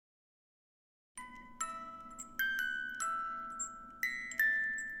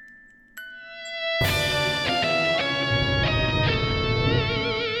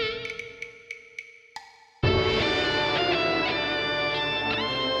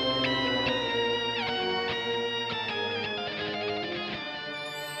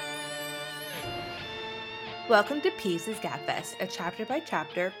Welcome to Peeves' Gabfest, a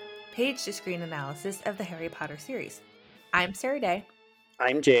chapter-by-chapter, page-to-screen analysis of the Harry Potter series. I'm Sarah Day.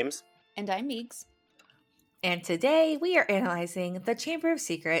 I'm James. And I'm Meeks. And today we are analyzing The Chamber of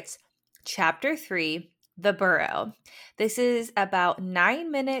Secrets, Chapter 3, The Burrow. This is about 9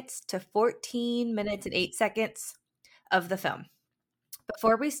 minutes to 14 minutes and 8 seconds of the film.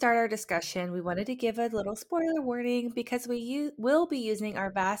 Before we start our discussion, we wanted to give a little spoiler warning because we will be using our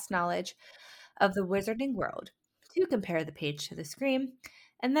vast knowledge of the wizarding world to compare the page to the screen,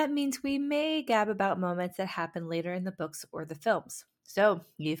 and that means we may gab about moments that happen later in the books or the films. So,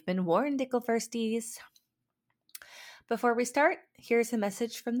 you've been warned, Dicklefirsties. Before we start, here's a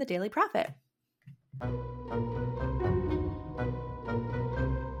message from the Daily Prophet.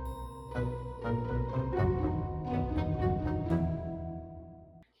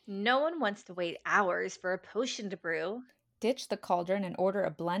 No one wants to wait hours for a potion to brew. Ditch the cauldron and order a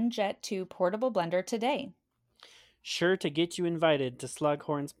BlendJet 2 portable blender today. Sure to get you invited to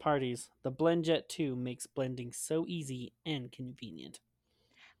Slughorn's parties, the BlendJet 2 makes blending so easy and convenient.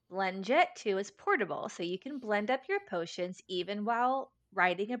 BlendJet 2 is portable, so you can blend up your potions even while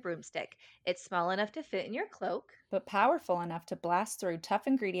riding a broomstick. It's small enough to fit in your cloak, but powerful enough to blast through tough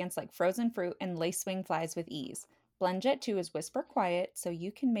ingredients like frozen fruit and lacewing flies with ease. BlendJet 2 is whisper quiet, so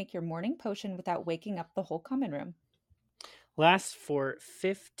you can make your morning potion without waking up the whole common room. Lasts for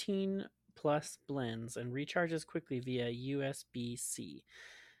 15 plus blends and recharges quickly via USB-C.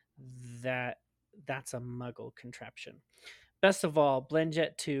 That's a muggle contraption. Best of all,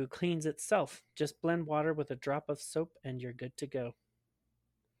 BlendJet 2 cleans itself. Just blend water with a drop of soap and you're good to go.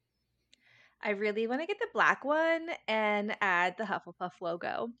 I really want to get the black one and add the Hufflepuff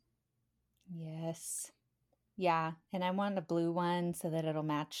logo. Yes. Yeah, and I want a blue one so that it'll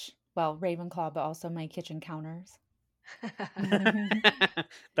match, well, Ravenclaw, but also my kitchen counters.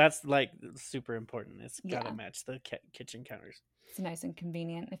 That's like super important. It's got to Yeah. match the kitchen counters. It's nice and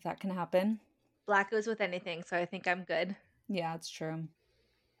convenient if that can happen. Black goes with anything, so I think I'm good. Yeah, it's true.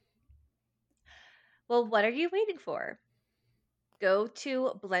 Well, what are you waiting for? Go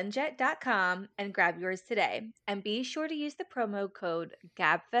to blendjet.com and grab yours today. And be sure to use the promo code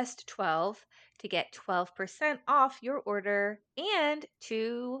GABFEST12 to get 12% off your order and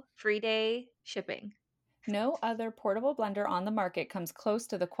 2 free day shipping. No other portable blender on the market comes close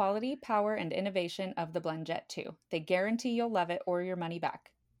to the quality, power, and innovation of the BlendJet 2. They guarantee you'll love it or your money back.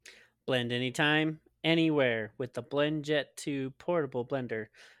 Blend anytime, anywhere with the BlendJet 2 portable blender.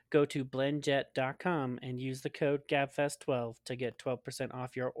 Go to blendjet.com and use the code GABFEST12 to get 12%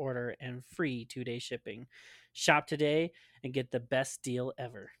 off your order and free 2-day shipping. Shop today and get the best deal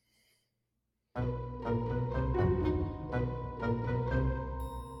ever.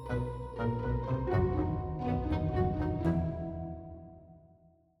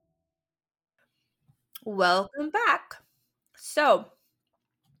 Welcome back. So,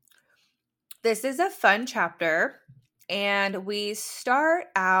 this is a fun chapter, and we start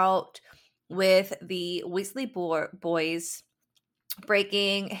out with the Weasley boys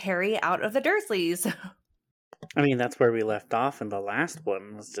breaking Harry out of the Dursleys. I mean, that's where we left off in the last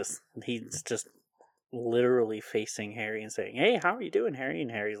one. He's just literally facing Harry and saying, "Hey, how are you doing, Harry?"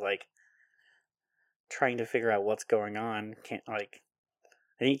 And Harry's like trying to figure out what's going on. I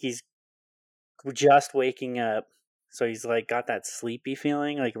think he's just waking up, so he's like got that sleepy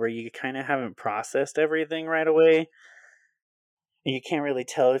feeling, like where you kind of haven't processed everything right away, and you can't really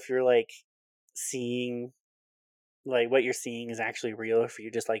tell if you're like seeing, like what you're seeing is actually real, if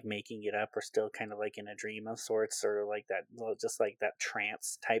you're just like making it up, or still kind of like in a dream of sorts, or like that, just like that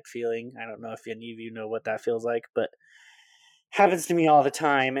trance type feeling. I don't know if any of you know what that feels like, but happens to me all the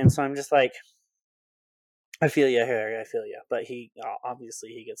time, and so I'm just like, I feel you, Harry. I feel you. But he obviously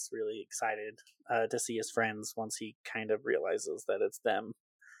he gets really excited to see his friends once he kind of realizes that it's them.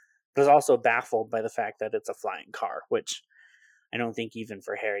 But is also baffled by the fact that it's a flying car, which I don't think even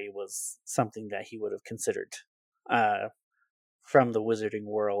for Harry was something that he would have considered from the wizarding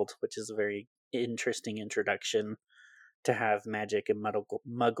world, which is a very interesting introduction to have magic and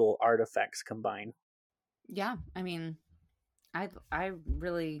muggle artifacts combine. Yeah, I mean, I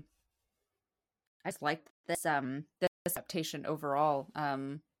just like this this adaptation overall.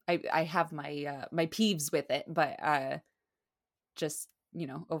 I have my my peeves with it, but just, you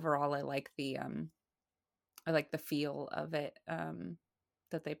know, overall I like the feel of it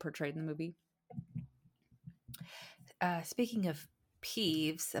that they portrayed in the movie. Speaking of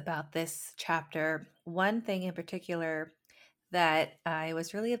peeves about this chapter, one thing in particular that I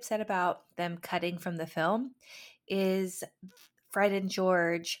was really upset about them cutting from the film is Fred and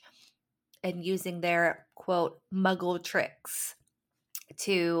George and using their, quote, muggle tricks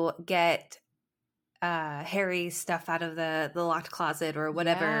to get Harry's stuff out of the locked closet or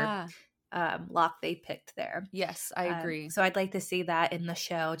whatever lock they picked there. Yes, I agree. So I'd like to see that in the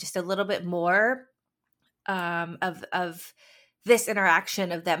show, just a little bit more of this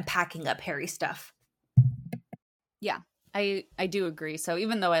interaction of them packing up Harry's stuff. Yeah, I do agree. So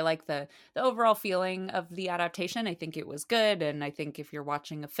even though I like the overall feeling of the adaptation, I think it was good. And I think if you're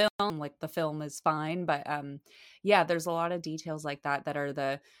watching a film, like the film is fine. But yeah, there's a lot of details like that are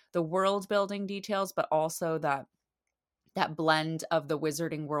the world building details, but also that blend of the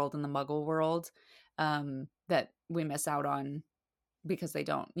wizarding world and the muggle world that we miss out on because they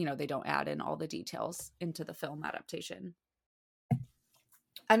don't add in all the details into the film adaptation.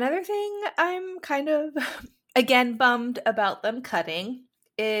 Another thing I'm kind of, again, bummed about them cutting,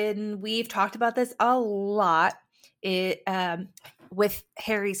 and we've talked about this a lot, with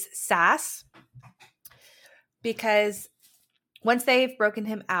Harry's sass, because once they've broken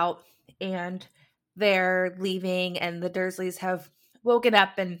him out and they're leaving and the Dursleys have woken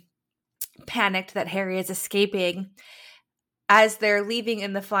up and panicked that Harry is escaping, as they're leaving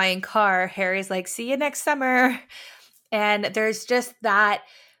in the flying car, Harry's like, "See you next summer." And there's just that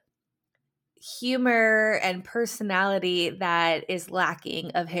humor and personality that is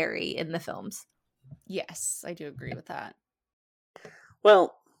lacking of Harry in the films. Yes, I do agree with that.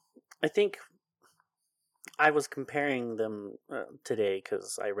 Well, I think I was comparing them today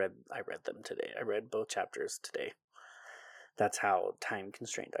because I read them today. I read both chapters today. That's how time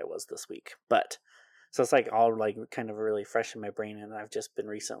constrained I was this week. But so it's like all like kind of really fresh in my brain, and I've just been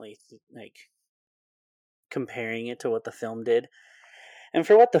recently like comparing it to what the film did. And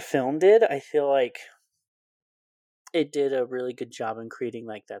for what the film did, I feel like it did a really good job in creating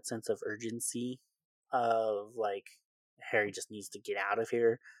like that sense of urgency of like Harry just needs to get out of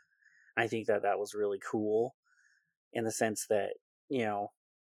here. I think that was really cool in the sense that, you know,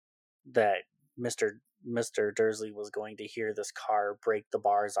 that Mr. Dursley was going to hear this car break the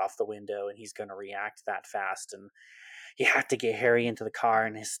bars off the window and he's going to react that fast, and you have to get Harry into the car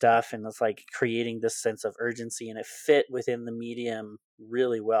and his stuff, and it's like creating this sense of urgency, and it fit within the medium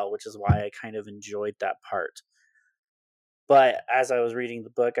really well, which is why I kind of enjoyed that part. But as I was reading the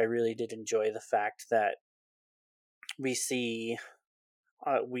book, I really did enjoy the fact that we see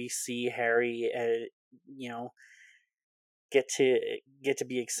Harry, you know, get to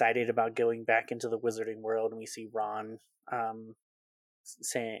be excited about going back into the wizarding world, and we see Ron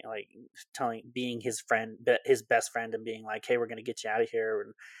saying, like, being his friend, his best friend, and being like, "Hey, we're gonna get you out of here,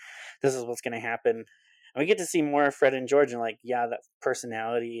 and this is what's gonna happen." And we get to see more of Fred and George, and like, yeah, that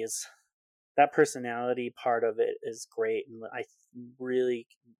personality part of it is great, and I really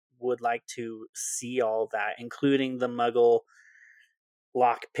would like to see all that, including the Muggle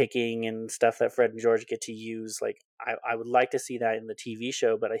lock picking and stuff that Fred and George get to use. Like, I would like to see that in the TV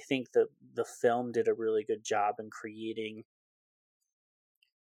show, but I think that the film did a really good job in creating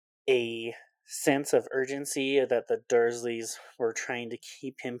a sense of urgency that the Dursleys were trying to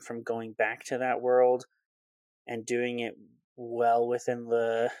keep him from going back to that world, and doing it well within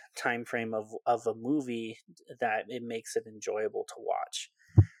the time frame of a movie that it makes it enjoyable to watch.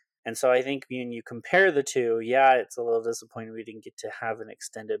 And so I think when you compare the two, yeah, it's a little disappointing we didn't get to have an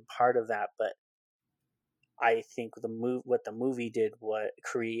extended part of that, but I think what the movie did, what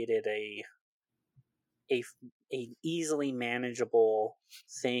created a easily manageable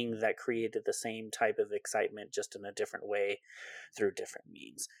thing that created the same type of excitement, just in a different way through different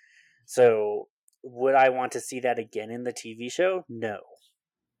means. So would I want to see that again in the TV show? No,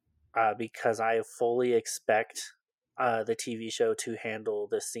 because I fully expect the TV show to handle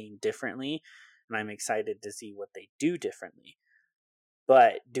the scene differently, and I'm excited to see what they do differently.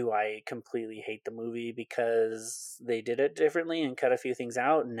 But do I completely hate the movie because they did it differently and cut a few things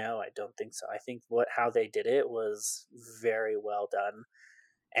out? No, I don't think so. I think how they did it was very well done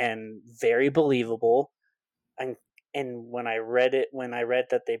and very believable. And when I read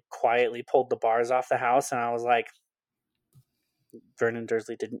that they quietly pulled the bars off the house, and I was like, Vernon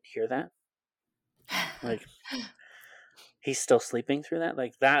Dursley didn't hear that? Like, he's still sleeping through that?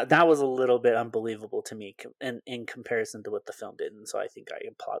 Like, that was a little bit unbelievable to me in comparison to what the film did. And so I think I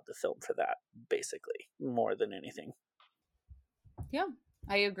applaud the film for that, basically, more than anything. Yeah,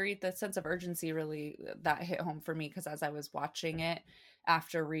 I agree. The sense of urgency really, that hit home for me, because as I was watching it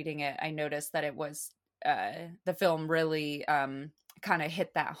after reading it, I noticed that it was the film really kind of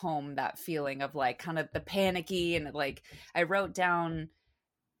hit that home, that feeling of like kind of the panicky, and like I wrote down,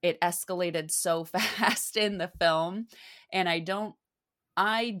 it escalated so fast in the film, and I don't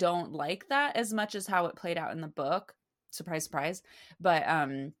like that as much as how it played out in the book. Surprise, surprise. But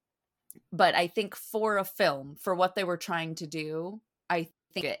I think for a film, for what they were trying to do, I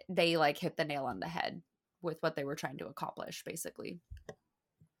think they like hit the nail on the head with what they were trying to accomplish, basically.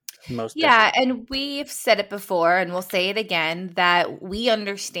 Most Yeah, definitely. and we've said it before and we'll say it again that we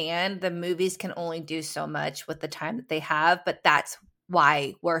understand the movies can only do so much with the time that they have, but that's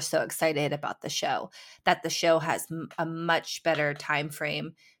why we're so excited about the show, that the show has a much better time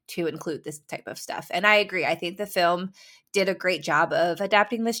frame to include this type of stuff. And I agree. I think the film did a great job of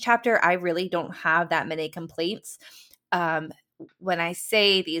adapting this chapter. I really don't have that many complaints. When I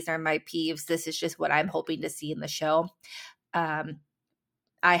say these are my peeves, this is just what I'm hoping to see in the show.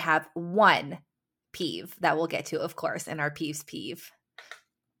 I have one peeve that we'll get to, of course, in our peeves peeve.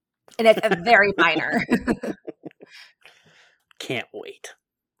 And it's a very minor. Can't wait.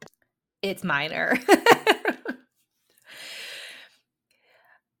 It's minor.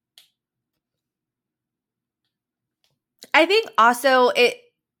 I think also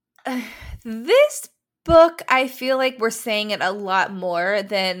this book, I feel like we're saying it a lot more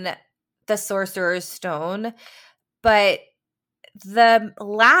than The Sorcerer's Stone, but the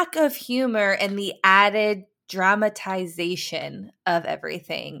lack of humor and the added dramatization of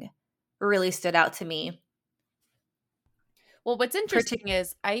everything really stood out to me. Well, what's interesting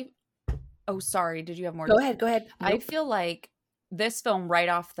is oh, sorry, did you have more? Go ahead. Nope. I feel like this film right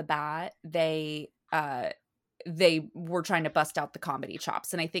off the bat, they were trying to bust out the comedy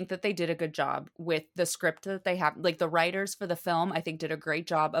chops, and I think that they did a good job with the script that they have. Like the writers for the film, I think did a great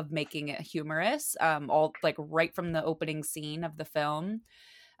job of making it humorous, all like right from the opening scene of the film.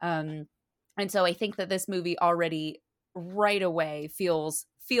 And so I think that this movie already right away feels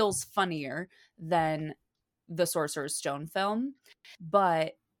funnier than the Sorcerer's Stone film,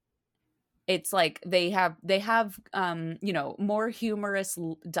 but it's like they have more humorous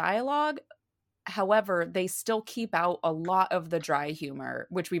dialogue. However, they still keep out a lot of the dry humor,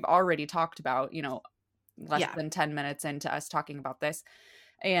 which we've already talked about, less than 10 minutes into us talking about this.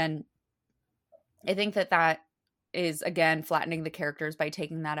 And I think that is, again, flattening the characters by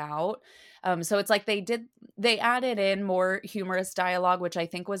taking that out. So it's like they added in more humorous dialogue, which I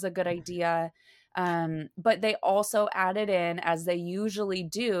think was a good idea. But they also added in, as they usually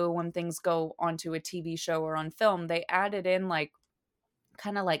do when things go onto a TV show or on film, they added in like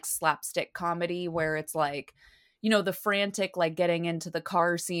kind of like slapstick comedy where it's like, the frantic like getting into the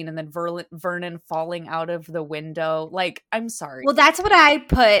car scene and then Vernon falling out of the window. Like, I'm sorry. Well, that's what I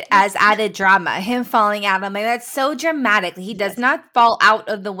put as added drama, him falling out. I'm like, that's so dramatic. He does not fall out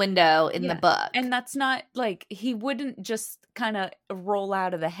of the window in the book. And that's not like, he wouldn't just kind of roll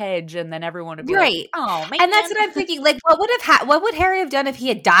out of the hedge and then everyone would be right. like, oh, man. And that's what I'm thinking. Like, what would Harry have done if he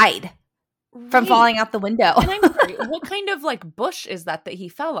had died from falling out the window? And I'm sorry, what kind of like bush is that he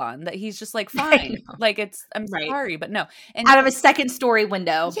fell on that he's just like, fine. Like I'm sorry, but no. And out of a second story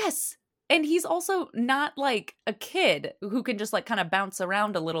window. Yes. And he's also not like a kid who can just like kind of bounce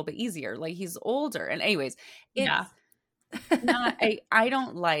around a little bit easier. Like he's older. And anyways, it's not I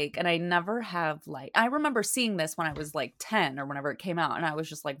don't like, and I never have like, I remember seeing this when I was like 10 or whenever it came out, and I was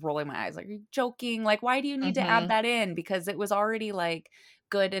just like rolling my eyes like, are you joking? Like, why do you need to add that in? Because it was already like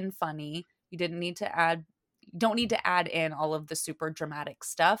good and funny. You don't need to add in all of the super dramatic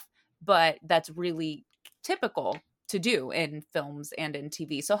stuff, but that's really typical to do in films and in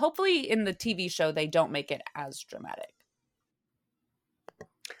TV. So hopefully in the TV show, they don't make it as dramatic.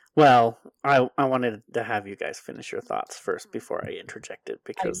 Well, I wanted to have you guys finish your thoughts first before I interjected,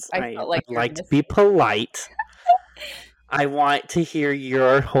 because I like to be polite. I want to hear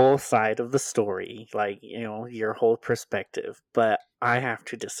your whole side of the story, like, your whole perspective, but I have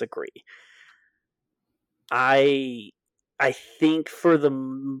to disagree. I think for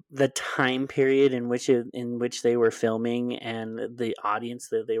the time period in which they were filming and the audience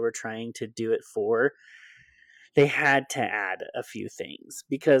that they were trying to do it for, they had to add a few things,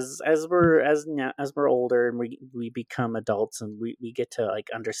 because as we're older and we become adults and we get to like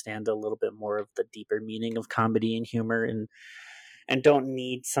understand a little bit more of the deeper meaning of comedy and humor, and don't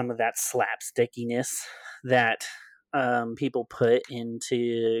need some of that slapstickiness that people put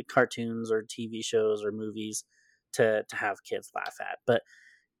into cartoons or TV shows or movies to have kids laugh at. But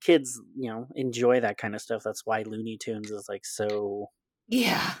kids, enjoy that kind of stuff. That's why Looney Tunes is like so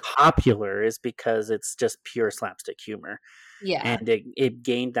popular, is because it's just pure slapstick humor. Yeah. And it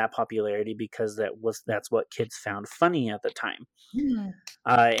gained that popularity because that's what kids found funny at the time.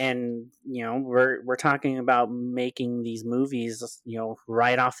 And we're talking about making these movies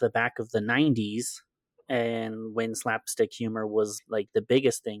right off the back of the 90s, and when slapstick humor was like the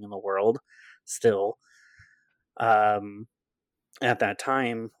biggest thing in the world still, at that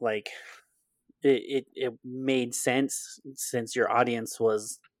time, like it made sense, since your audience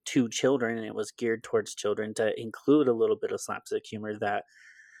was to children, and it was geared towards children to include a little bit of slapstick humor that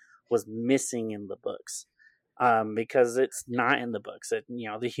was missing in the books. Because it's not in the books.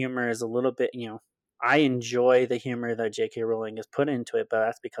 The humor is a little bit, I enjoy the humor that J.K. Rowling has put into it, but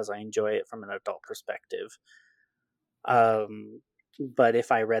that's because I enjoy it from an adult perspective. But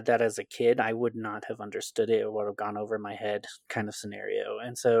if I read that as a kid, I would not have understood it. It would have gone over my head kind of scenario.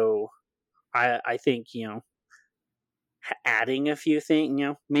 And so I think, adding a few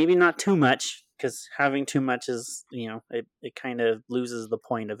things, maybe not too much, because having too much is, it kind of loses the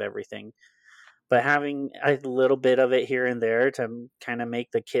point of everything. But having a little bit of it here and there to kind of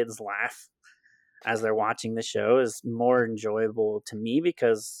make the kids laugh as they're watching the show is more enjoyable to me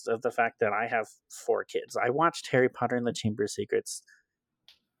because of the fact that I have 4 kids. I watched Harry Potter and the Chamber of Secrets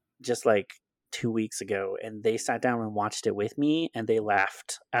just like 2 weeks ago, and they sat down and watched it with me, and they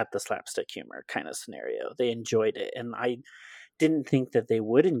laughed at the slapstick humor kind of scenario. They enjoyed it, and I didn't think that they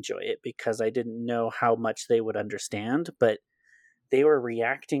would enjoy it because I didn't know how much they would understand, but they were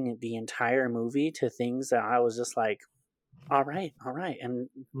reacting the entire movie to things that I was just like, all right. And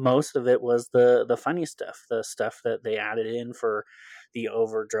most of it was the funny stuff, the stuff that they added in for the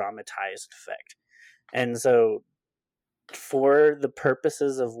over dramatized effect. And so for the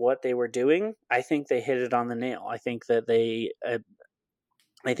purposes of what they were doing, I think they hit it on the nail. I think that they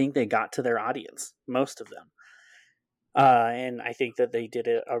got to their audience, most of them. And I think that they did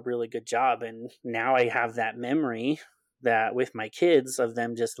a really good job. And now I have that memory that with my kids of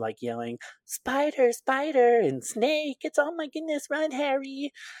them just like yelling, spider, spider, and snake, it's, oh my goodness, run,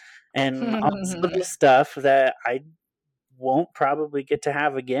 Harry. And all of this stuff that I won't probably get to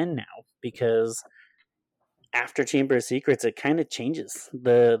have again now, because after Chamber of Secrets, it kind of changes.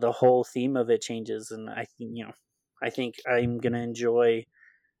 The whole theme of it changes. And I think I'm going to enjoy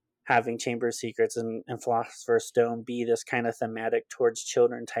having Chamber of Secrets and Philosopher's Stone be this kind of thematic towards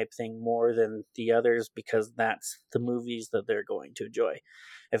children type thing more than the others, because that's the movies that they're going to enjoy.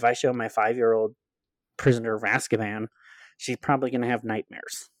 If I show my 5-year-old Prisoner of Azkaban, she's probably going to have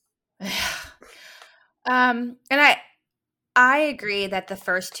nightmares. And I agree that the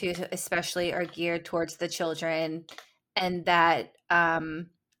first 2 especially are geared towards the children, and that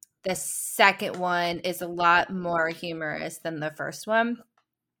the second one is a lot more humorous than the first one.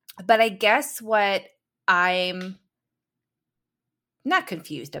 But I guess what I'm not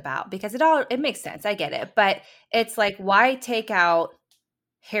confused about, because it makes sense. I get it. But it's like, why take out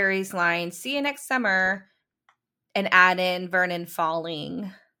Harry's line, see you next summer, and add in Vernon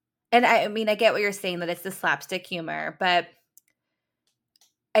falling? And I mean, I get what you're saying, that it's the slapstick humor. But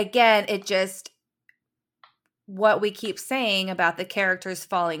again, it just, what we keep saying about the characters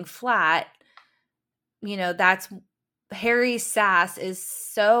falling flat, that's Harry's sass is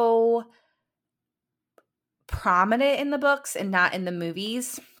so prominent in the books and not in the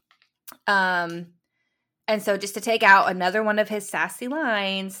movies. And so just to take out another one of his sassy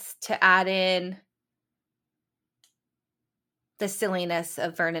lines to add in the silliness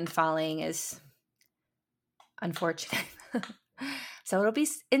of Vernon falling is unfortunate. So it'll be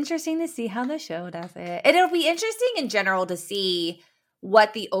interesting to see how the show does it. And it'll be interesting in general to see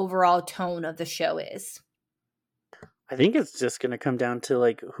what the overall tone of the show is. I think it's just going to come down to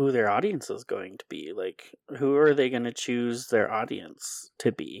like who their audience is going to be. Like, who are they going to choose their audience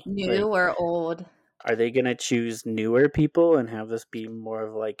to be? New or old? Are they going to choose newer people and have this be more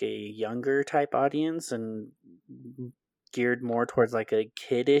of like a younger type audience and geared more towards like a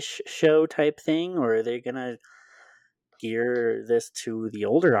kiddish show type thing? Or are they going to gear this to the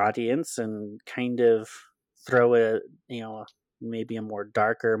older audience and kind of throw maybe a more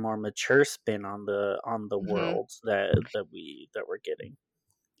darker, more mature spin on the worlds that we're getting?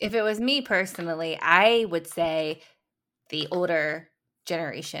 If it was me personally, I would say the older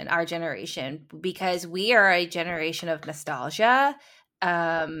generation, our generation, because we are a generation of nostalgia.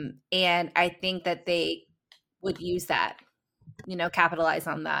 And I think that they would use that, capitalize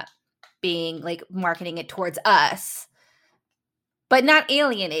on that, being like marketing it towards us, but not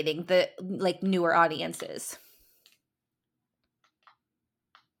alienating the like newer audiences.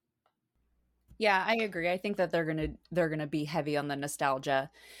 Yeah, I agree. I think that they're gonna be heavy on the nostalgia,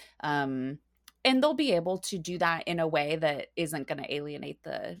 and they'll be able to do that in a way that isn't going to alienate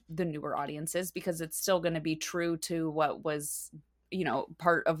the newer audiences, because it's still going to be true to what was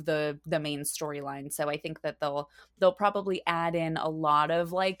part of the main storyline. So I think that they'll probably add in a lot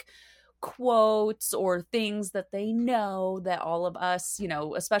of like quotes or things that they know that all of us,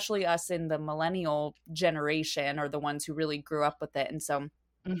 especially us in the millennial generation, are the ones who really grew up with it. And so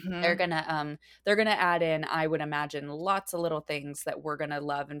they're gonna add in, I would imagine, lots of little things that we're gonna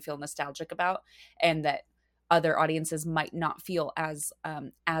love and feel nostalgic about, and that other audiences might not feel as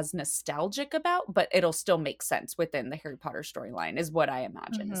nostalgic about, but it'll still make sense within the Harry Potter storyline is what I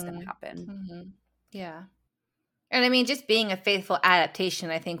imagine is going to happen. Yeah. And I mean, just being a faithful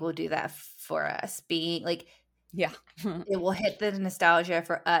adaptation, I think will do that for us. Being like, yeah, it will hit the nostalgia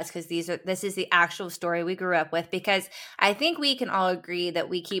for us because this is the actual story we grew up with. Because I think we can all agree that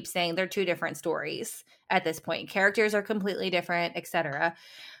we keep saying they're two different stories at this point. Characters are completely different, etc.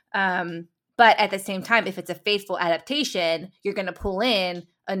 But at the same time, if it's a faithful adaptation, you're going to pull in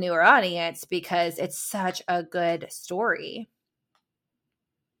a newer audience because it's such a good story.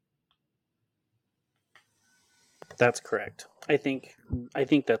 That's correct. I think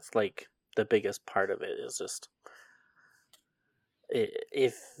that's like the biggest part of it is just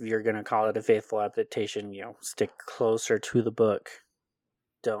if you're going to call it a faithful adaptation, stick closer to the book.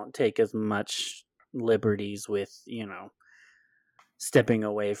 Don't take as much liberties with, stepping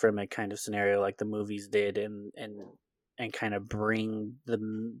away from a kind of scenario like the movies did and kind of bring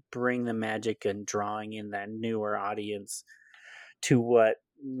the magic and drawing in that newer audience to what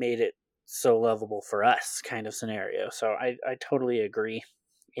made it so lovable for us kind of scenario. So I totally agree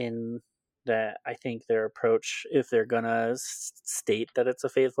in that. I think their approach, if they're gonna state that it's a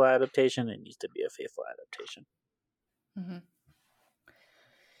faithful adaptation, it needs to be a faithful adaptation. Mm-hmm.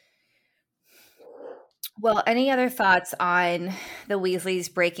 Well, any other thoughts on the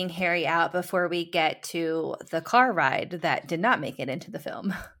Weasleys breaking Harry out before we get to the car ride that did not make it into the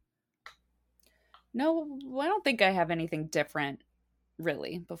film? No, I don't think I have anything different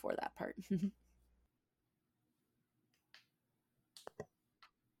really before that part.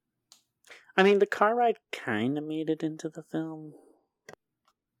 I mean, the car ride kind of made it into the film.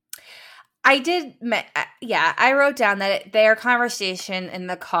 I wrote down that their conversation in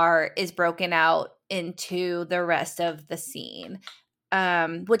the car is broken out into the rest of the scene,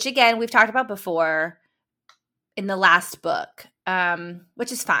 which again we've talked about before in the last book,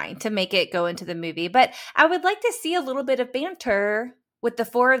 which is fine to make it go into the movie. But I would like to see a little bit of banter with the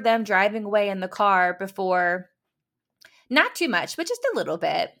four of them driving away in the car before, not too much, but just a little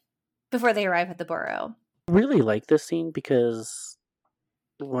bit before they arrive at the Burrow. I really like this scene because,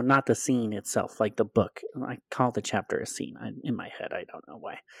 well, not the scene itself, like the book. I call the chapter a scene in my head. I don't know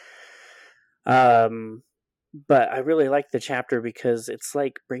why. But I really like the chapter because it's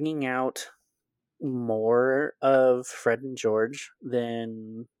like bringing out more of Fred and George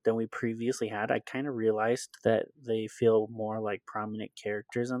than we previously had. I kind of realized that they feel more like prominent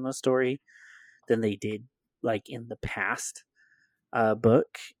characters in the story than they did like in the past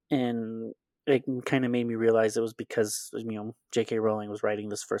book, and it kind of made me realize it was because J.K. Rowling was writing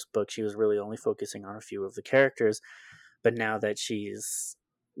this first book. She was really only focusing on a few of the characters, but now that she's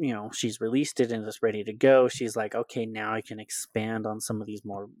released it and it's ready to go, she's like, okay, now I can expand on some of these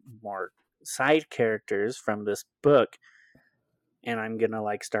more side characters from this book, and I'm gonna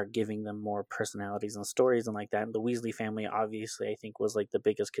like start giving them more personalities and stories and like that. And the Weasley family obviously I think was like the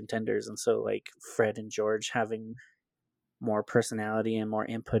biggest contenders, and so like Fred and George having more personality and more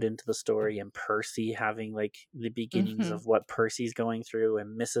input into the story, and Percy having like the beginnings of what Percy's going through,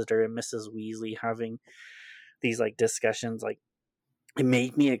 and Mr. and Mrs. Weasley having these like discussions, like it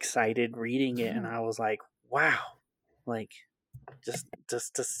made me excited reading it. And I was like, wow, like just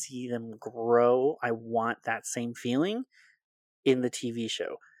to see them grow. I want that same feeling in the TV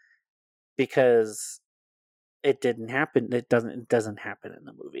show, because it didn't happen. It doesn't happen in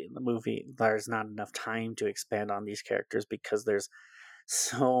the movie. In the movie, there's not enough time to expand on these characters because there's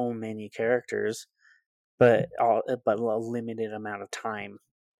so many characters, but a limited amount of time.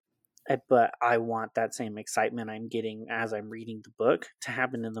 But I want that same excitement I'm getting as I'm reading the book to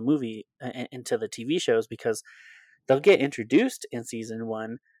happen in the movie, into the TV shows, because they'll get introduced in season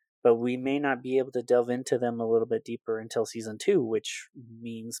 1, but we may not be able to delve into them a little bit deeper until season 2, which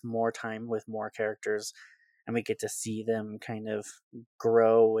means more time with more characters, and we get to see them kind of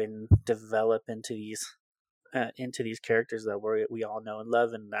grow and develop into these characters that we all know and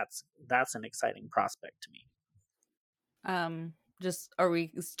love, and that's an exciting prospect to me. Just are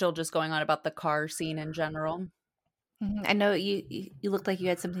we still just going on about the car scene in general? I know you looked like you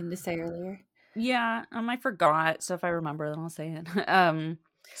had something to say earlier. Yeah, I forgot. So if I remember, then I'll say it.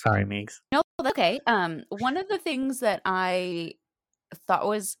 Sorry, Meeks. No, okay. One of the things that I thought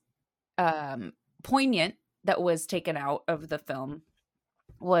was poignant that was taken out of the film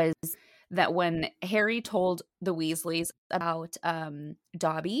was that when Harry told the Weasleys about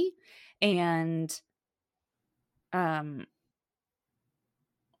Dobby and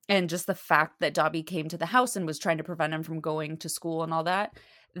just the fact that Dobby came to the house and was trying to prevent him from going to school and all that,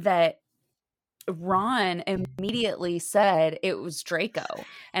 that Ron immediately said it was Draco.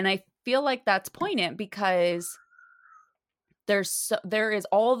 And I feel like that's poignant because there is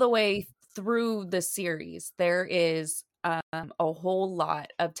all the way through the series, there is a whole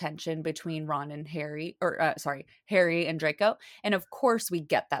lot of tension between Ron and Harry, or Harry and Draco. And of course we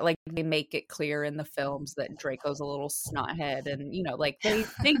get that. Like, they make it clear in the films that Draco's a little snothead, and like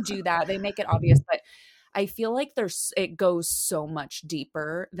they do that. They make it obvious, but I feel like it goes so much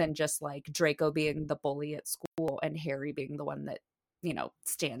deeper than just like Draco being the bully at school and Harry being the one that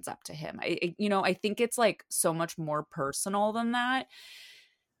stands up to him. I think it's like so much more personal than that.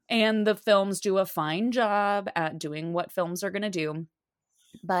 And the films do a fine job at doing what films are going to do.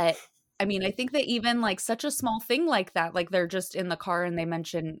 But I mean, I think that even like such a small thing like that, like they're just in the car and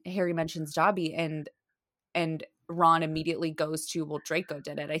Harry mentions Dobby, and Ron immediately goes to, well, Draco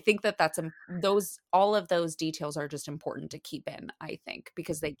did it. I think that's all of those details are just important to keep in, I think,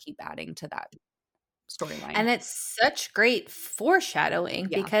 because they keep adding to that storyline. And it's such great foreshadowing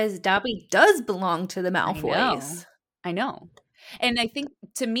Yeah. because Dobby does belong to the Malfoys. I know. And I think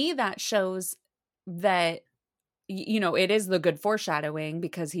to me that shows that, it is the good foreshadowing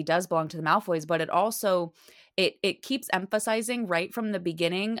because he does belong to the Malfoys, but it also, it keeps emphasizing right from the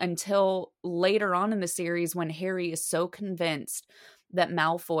beginning until later on in the series when Harry is so convinced that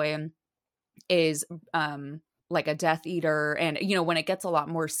Malfoy is like a Death Eater, and when it gets a lot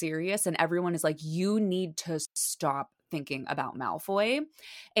more serious and everyone is like, you need to stop thinking about Malfoy.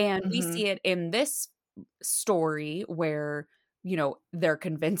 And we see it in this story where they're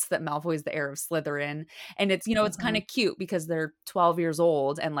convinced that Malfoy is the heir of Slytherin, and it's it's kind of cute because they're 12 years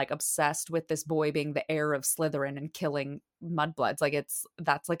old and like obsessed with this boy being the heir of Slytherin and killing mudbloods. Like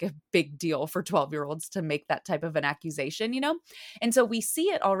that's like a big deal for 12-year-olds to make that type of an accusation, and so we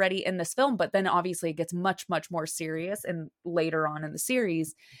see it already in this film, but then obviously it gets much, much more serious and later on in the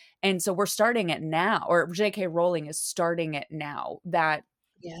series. And so we're starting it now, or J.K. Rowling is starting it now, that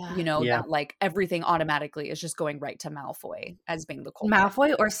that like everything automatically is just going right to Malfoy as being the culprit.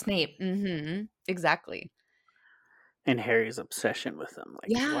 Malfoy or Snape. Exactly. And Harry's obsession with them.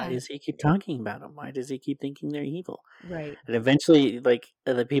 Like, why does he keep talking about them? Why does he keep thinking they're evil? Right. And eventually, like,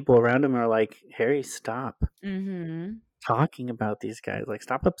 the people around him are like, Harry, stop talking about these guys. Like,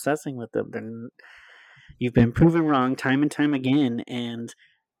 stop obsessing with them. You've been proven wrong time and time again, and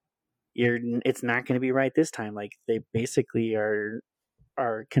it's not going to be right this time. Like, they basically are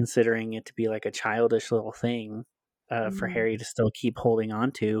considering it to be like a childish little thing for Harry to still keep holding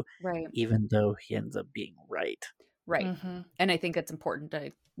on to, right, even though he ends up being right. And I think it's important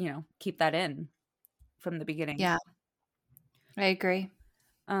to keep that in from the beginning. I agree.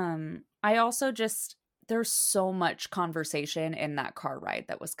 I also there's so much conversation in that car ride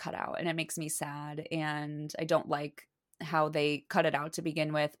that was cut out, and it makes me sad, and I don't like how they cut it out to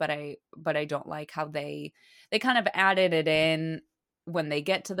begin with, but I don't like how they kind of added it in when they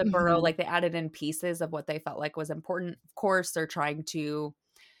get to the burrow. Like, they added in pieces of what they felt like was important. Of course, they're trying to,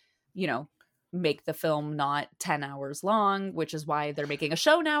 make the film not 10 hours long, which is why they're making a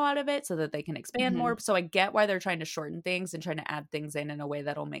show now out of it so that they can expand more. So I get why they're trying to shorten things and trying to add things in a way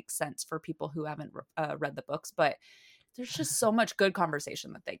that'll make sense for people who haven't read the books. But there's just so much good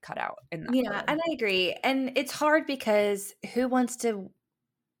conversation that they cut out in that. Yeah, and I agree. And it's hard because who wants to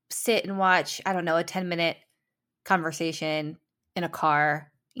sit and watch, I don't know, a 10-minute conversation in a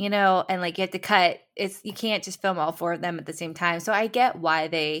car, and like you have to cut. You can't just film all four of them at the same time. So I get why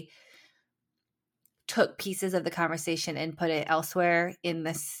they took pieces of the conversation and put it elsewhere in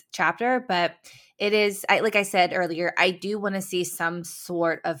this chapter, but it is, like I said earlier, I do want to see some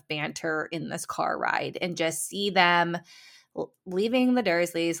sort of banter in this car ride and just see them leaving the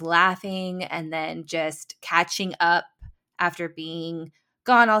Dursleys, laughing, and then just catching up after being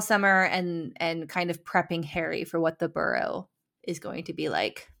gone all summer and kind of prepping Harry for what the Burrow is going to be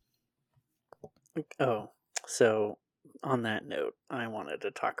like. Oh, so on that note, I wanted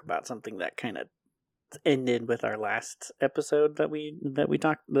to talk about something that kind of ended with our last episode that we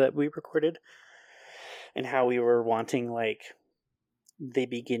recorded, and how we were wanting like the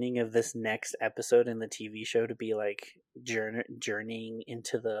beginning of this next episode in the TV show to be like journeying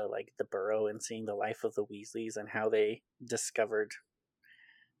into the Burrow and seeing the life of the Weasleys and how they discovered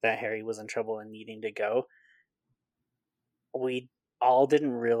that Harry was in trouble and needing to go. We all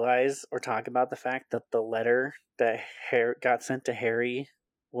didn't realize or talk about the fact that the letter that got sent to Harry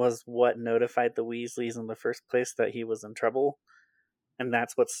was what notified the Weasleys in the first place that he was in trouble. And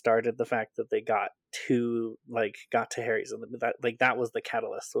that's what started the fact that they got to Harry's. That was the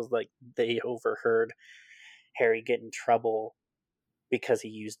catalyst. It was like they overheard Harry get in trouble because he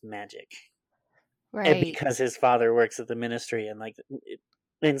used magic. Right. And because his father works at the ministry,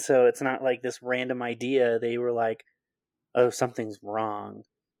 and so it's not like this random idea. They were like, oh, something's wrong.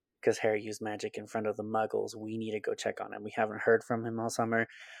 because Harry used magic in front of the Muggles. We need to go check on him. We haven't heard from him all summer,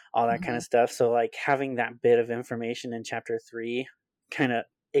 all that kind of stuff. So like having that bit of information in chapter 3 kind of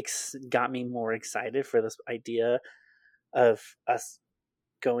got me more excited for this idea of us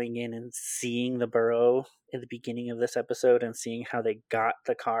going in and seeing the burrow in the beginning of this episode and seeing how they got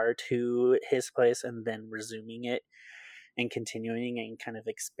the car to his place and then resuming it and continuing and kind of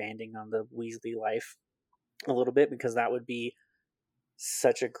expanding on the Weasley life a little bit, because that would be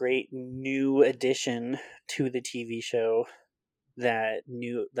such a great new addition to the TV show that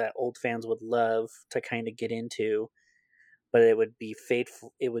old fans would love to kind of get into, but it would be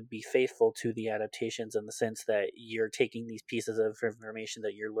faithful to the adaptations in the sense that you're taking these pieces of information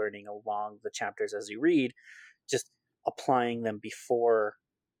that you're learning along the chapters as you read, just applying them before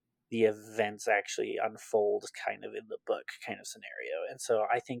the events actually unfold kind of in the book kind of scenario. And so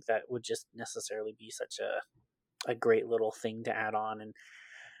I think that would just necessarily be such a great little thing to add on. And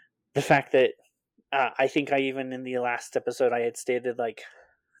the fact that I think I even in the last episode I had stated like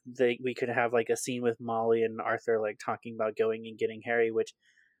we could have like a scene with Molly and Arthur like talking about going and getting Harry, which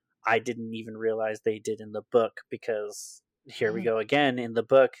I didn't even realize they did in the book, because here we go again. In the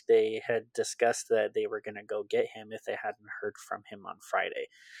book, they had discussed that they were going to go get him if they hadn't heard from him on Friday.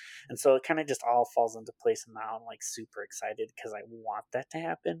 And so it kind of just all falls into place, and now I'm like super excited because I want that to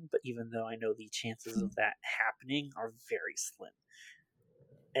happen. But even though I know the chances of that happening are very slim.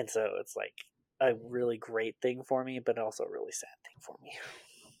 And so it's like a really great thing for me, but also a really sad thing for me.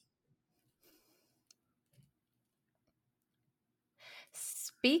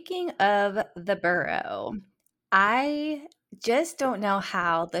 Speaking of the burrow, I just don't know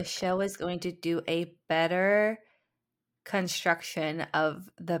how the show is going to do a better construction of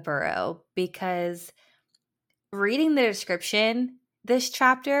the burrow, because reading the description this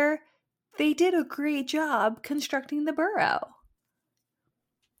chapter, they did a great job constructing the burrow.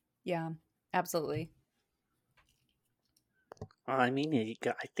 Yeah, absolutely. I mean,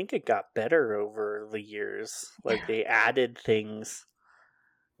 I think it got better over the years. Like they added things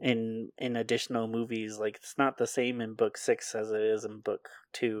in additional movies. Like it's not the same in book 6 as it is in book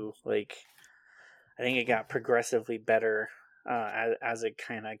 2. Like I think it got progressively better as it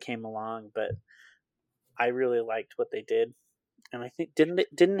kind of came along. But I really liked what they did, and I think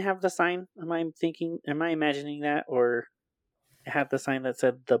didn't have the sign. Am I imagining that, or it had the sign that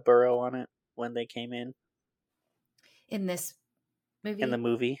said the burrow on it when they came in this movie? in the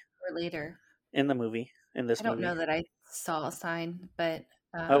movie or later? In the movie. In this I don't movie. know that I saw a sign, but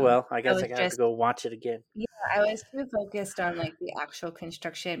oh well, I guess I have to go watch it again. Yeah, I was too focused on like the actual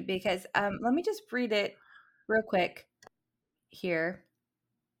construction, because let me just read it real quick here.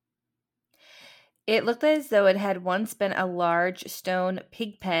 It looked as though it had once been a large stone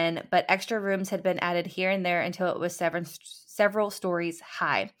pig pen, but extra rooms had been added here and there until it was several stories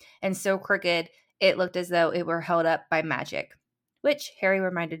high, and so crooked it looked as though it were held up by magic, which Harry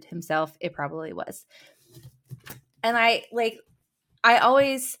reminded himself it probably was. And I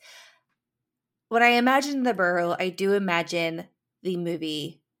always, when I imagine the burrow, I do imagine the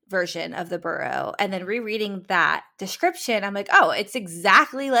movie version of the burrow. And then rereading that description, I'm like, oh, it's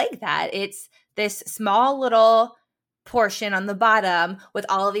exactly like that. It's this small little portion on the bottom with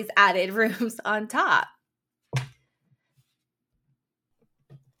all of these added rooms on top.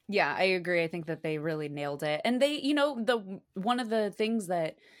 Yeah, I agree. I think that they really nailed it. And they, one of the things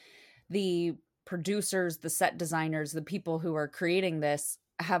that the producers, the set designers, the people who are creating this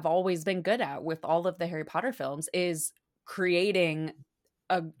have always been good at with all of the Harry Potter films is creating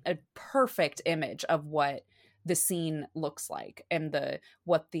a perfect image of what the scene looks like, and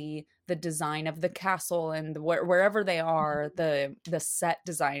what the design of the castle and wherever they are, the set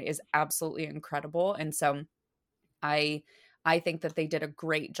design is absolutely incredible. And so I think that they did a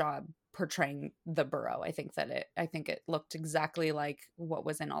great job portraying the burrow. I think it looked exactly like what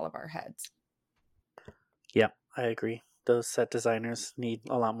was in all of our heads. Yeah, I agree. Those set designers need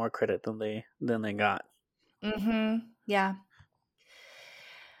a lot more credit than they got. Yeah.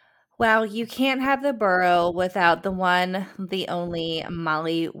 Well, you can't have the burrow without the one, the only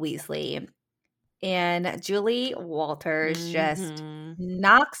Molly Weasley. And Julie Walters just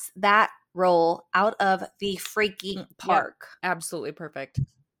knocks that role out of the freaking park. Yep, absolutely perfect.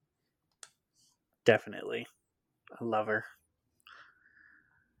 Definitely. I love her.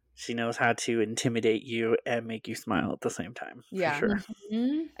 She knows how to intimidate you and make you smile at the same time. Yeah. For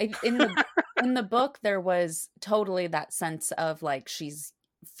sure. In the book, there was totally that sense of like she's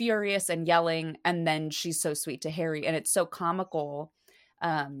furious and yelling, and then she's so sweet to Harry, and it's so comical.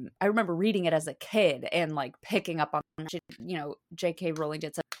 I remember reading it as a kid and like picking up on, J.K. Rowling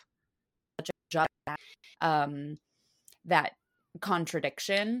did such a job at that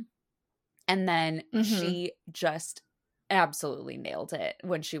contradiction And then Mhm. she just absolutely nailed it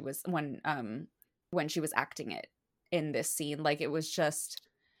when she was acting it in this scene. Like, it was just,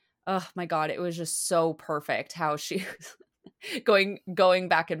 oh my God, it was just so perfect how she was going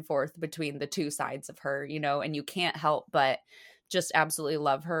back and forth between the two sides of her, you know, and you can't help but just absolutely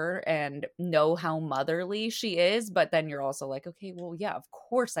love her and know how motherly she is. But then you're also like, okay, well, yeah, of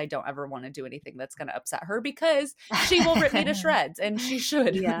course I don't ever want to do anything that's going to upset her, because she will rip me to shreds, and she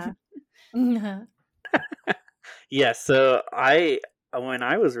should. Yeah. Mhm. Yeah, so when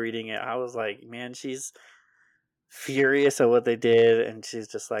I was reading it, I was like, man, she's furious at what they did, and she's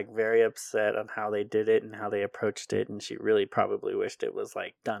just like very upset on how they did it and how they approached it, and she really probably wished it was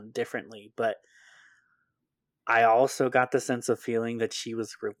like done differently. But I also got the sense of feeling that she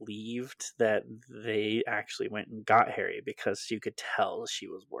was relieved that they actually went and got Harry, because you could tell she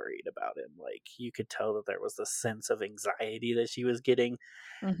was worried about him. Like, you could tell that there was a sense of anxiety that she was getting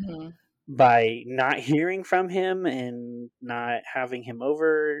Mhm. by not hearing from him and not having him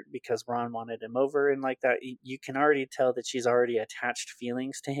over, because Ron wanted him over and like that. You can already tell that she's already attached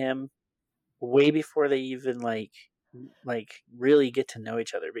feelings to him way before they even like really get to know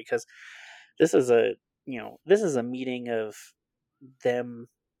each other, because this is a meeting of them,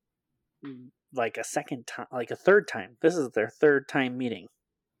 like a second time, like a third time. This is their third time meeting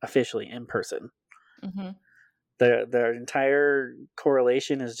officially in person. Mhm. The entire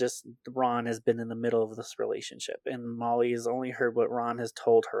correlation is just Ron has been in the middle of this relationship, and Molly has only heard what Ron has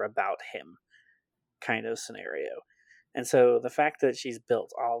told her about him, kind of scenario. And so the fact that she's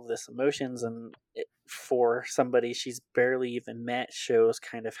built all of this emotions and for somebody she's barely even met shows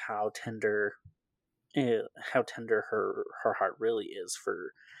kind of how tender her heart really is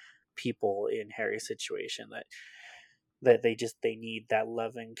for people in Harry's situation, that they need that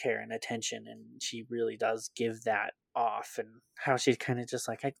love and care and attention, and she really does give that off. And how she's kind of just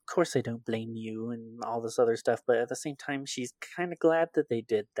like, of course I don't blame you and all this other stuff, but at the same time she's kind of glad that they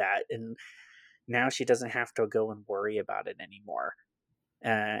did that, and now she doesn't have to go and worry about it anymore.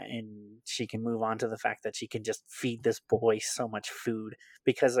 And she can move on to the fact that she can just feed this boy so much food,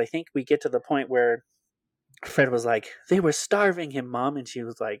 because I think we get to the point where Fred was like, they were starving him, Mom, and she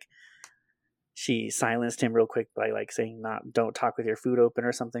was like, she silenced him real quick by like saying, not, don't talk with your food open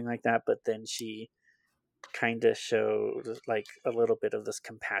or something like that. But then she kind of showed like a little bit of this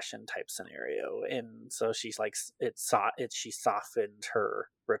compassion type scenario, and so she's like, she softened her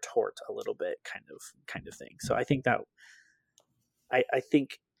retort a little bit, kind of thing. So I think that I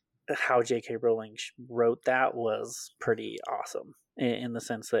think how J.K. Rowling wrote that was pretty awesome, in the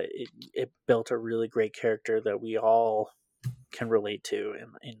sense that it built a really great character that we all can relate to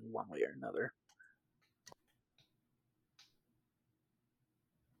in one way or another.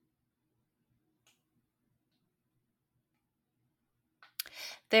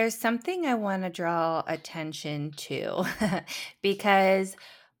 There's something I want to draw attention to because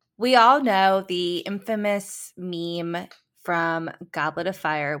we all know the infamous meme from Goblet of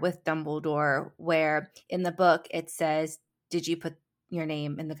Fire with Dumbledore, where in the book it says, "Did you put your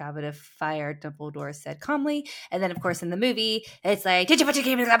name in the Goblet of Fire?" Dumbledore said calmly. And then, of course, in the movie, it's like, "Did you put your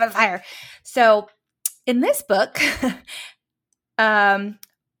name in the Goblet of Fire?" So in this book,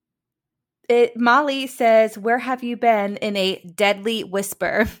 Molly says, "Where have you been?" in a deadly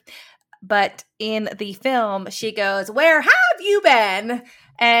whisper. But in the film, she goes, "Where have you been?"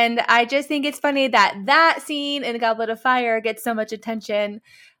 And I just think it's funny that scene in Goblet of Fire gets so much attention.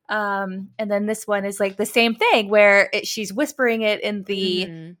 And then this one is like the same thing, where she's whispering it in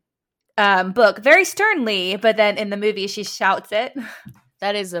the book very sternly, but then in the movie she shouts it.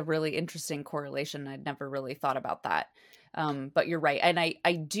 That is a really interesting correlation. I'd never really thought about that. But you're right. And I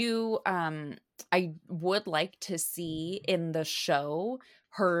would like to see in the show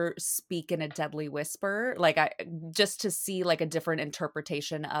her speak in a deadly whisper, like just to see like a different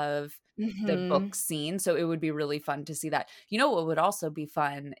interpretation of the book scene. So it would be really fun to see that. You know what would also be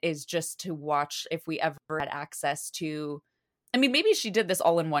fun is just to watch, if we ever had access to, I mean, maybe she did this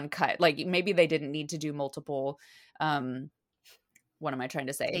all in one cut. Like maybe they didn't need to do multiple what am I trying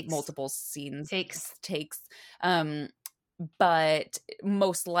to say? Multiple scenes, takes. But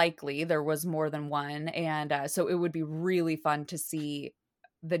most likely there was more than one. And so it would be really fun to see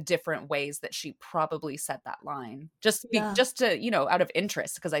the different ways that she probably said that line, just to, you know, out of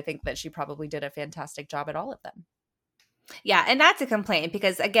interest, because I think that she probably did a fantastic job at all of them. Yeah, and not to complain,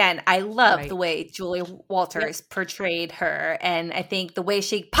 because again, I love the way Julia Walters portrayed her, and I think the way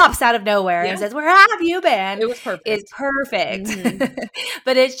she pops out of nowhere and says, "Where have you been?" It was perfect. Is perfect.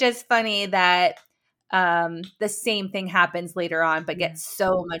 But it's just funny that the same thing happens later on, but gets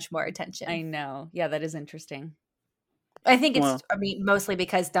so much more attention. I know. Yeah, that is interesting. I think it's, Well, I mean, mostly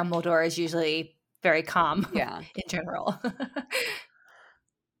because Dumbledore is usually very calm Yeah. in general.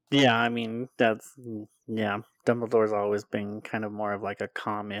 yeah, I mean, yeah, Dumbledore's always been kind of more of like a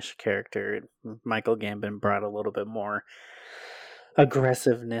calmish character. Michael Gambon brought a little bit more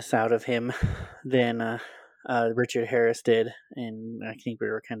aggressiveness out of him than Richard Harris did, and I think we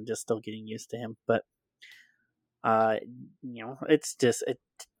were kind of just still getting used to him. But uh, it's just it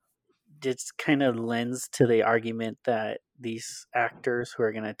just kind of lends to the argument that these actors who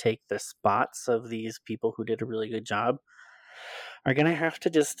are going to take the spots of these people who did a really good job are going to have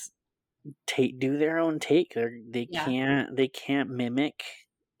to just do their own take. Yeah. They can't mimic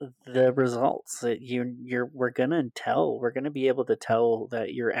the results. That we're gonna be able to tell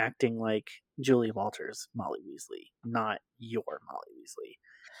that you're acting like Julie Walters, Molly Weasley, not your Molly Weasley,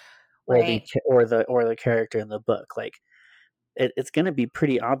 Right. or the character in the book. Like it's gonna be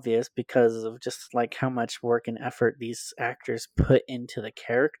pretty obvious because of just like how much work and effort these actors put into the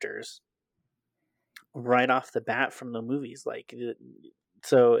characters right off the bat from the movies.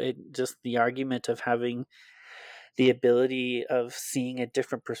 So it just the argument of having the ability of seeing a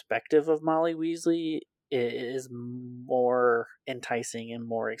different perspective of Molly Weasley is more enticing and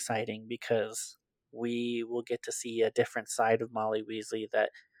more exciting because we will get to see a different side of Molly Weasley that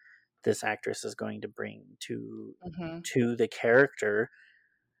this actress is going to bring to the character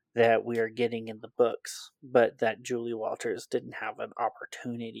that we are getting in the books, but that Julie Walters didn't have an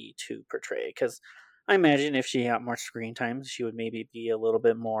opportunity to portray. Because I imagine if she got more screen time, she would maybe be a little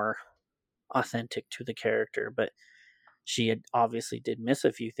bit more authentic to the character, but she had obviously did miss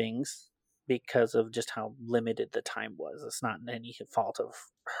a few things because of just how limited the time was. It's not any fault of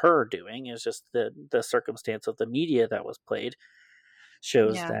her doing. It's just the circumstance of the media that was played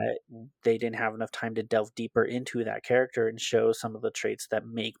shows Yeah. that they didn't have enough time to delve deeper into that character and show some of the traits that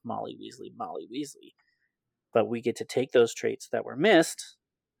make Molly Weasley Molly Weasley. But we get to take those traits that were missed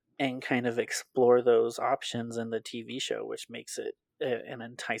and kind of explore those options in the TV show, which makes it an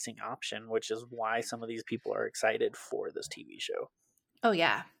enticing option, which is why some of these people are excited for this TV show. Oh,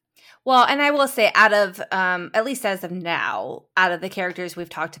 yeah. Well, and I will say out of, at least as of now, out of the characters we've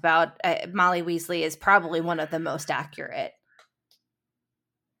talked about, Molly Weasley is probably one of the most accurate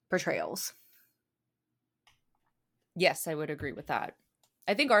portrayals. Yes, I would agree with that.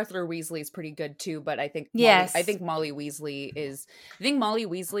 I think Arthur Weasley is pretty good too, but I think Yes. I think Molly Weasley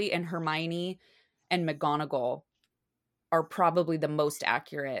and Hermione and McGonagall are probably the most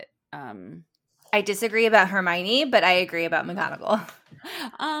accurate. I disagree about Hermione, but I agree about McGonagall.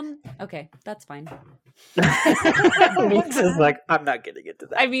 Okay, that's fine. It's just like, I'm not getting into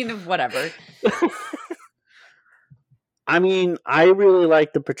that. I mean, whatever. I mean, I really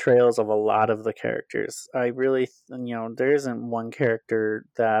like the portrayals of a lot of the characters. I really, there isn't one character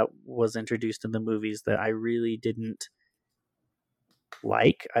that was introduced in the movies that I really didn't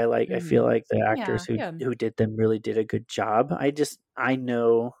like. I feel like the actors who did them really did a good job. I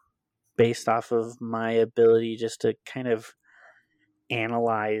know based off of my ability just to kind of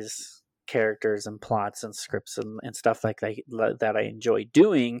analyze characters and plots and scripts and stuff like that I enjoy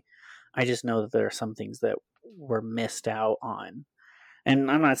doing. I just know that there are some things that were missed out on.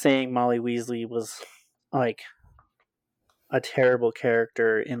 And I'm not saying Molly Weasley was like a terrible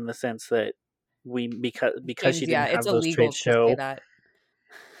character in the sense that because James, she didn't have those traits to say that.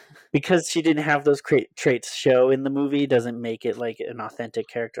 Because she didn't have those traits show in the movie doesn't make it like an authentic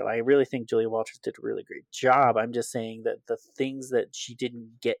character. I really think Julia Walters did a really great job. I'm just saying that the things that she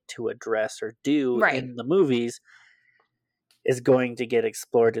didn't get to address or do in the movies is going to get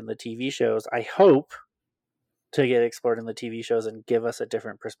explored in the TV shows. I hope to get explored in the TV shows and give us a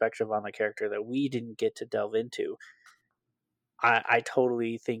different perspective on the character that we didn't get to delve into. I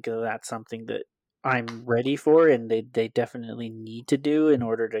totally think that's something that I'm ready for, and they definitely need to do in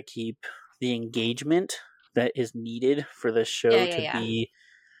order to keep the engagement that is needed for the show to be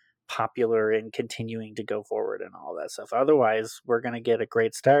popular and continuing to go forward and all that stuff. Otherwise, we're going to get a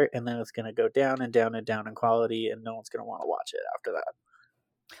great start, and then it's going to go down and down and down in quality, and no one's going to want to watch it after that.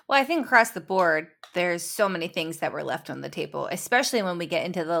 Well, I think across the board, there's so many things that were left on the table, especially when we get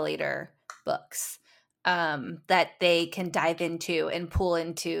into the later books, that they can dive into and pull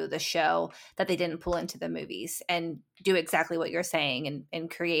into the show that they didn't pull into the movies, and do exactly what you're saying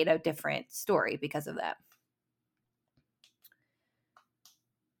and create a different story because of that.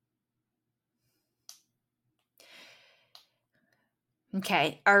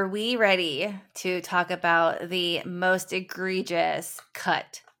 Okay, are we ready to talk about the most egregious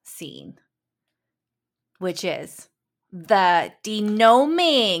cut scene, which is the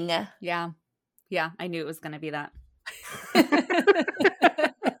denoming? Yeah, I knew it was going to be that.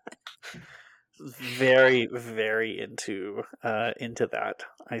 very, very into that.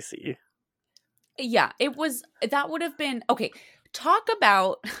 I see. Yeah, that would have been okay. Talk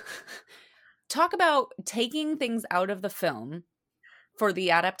about taking things out of the film for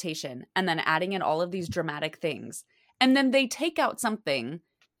the adaptation and then adding in all of these dramatic things. And then they take out something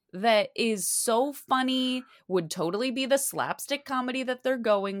that is so funny, would totally be the slapstick comedy that they're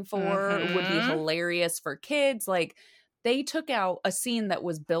going for, would be hilarious for kids. Like, they took out a scene that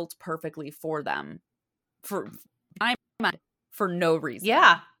was built perfectly for them for no reason.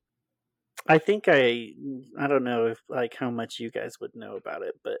 Yeah. I think I don't know if like how much you guys would know about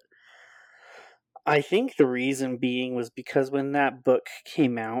it, but I think the reason being was because when that book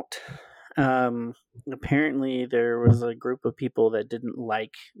came out, apparently there was a group of people that didn't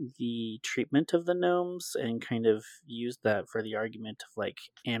like the treatment of the gnomes and kind of used that for the argument of like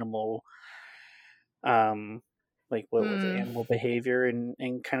animal, like what was it, animal behavior and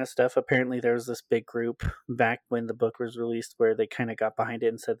kind of stuff. Apparently there was this big group back when the book was released where they kind of got behind it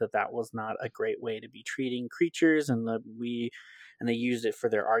and said that that was not a great way to be treating creatures, and they used it for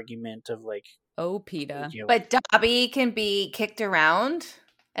their argument of like, oh, PETA. you know, But Dobby can be kicked around,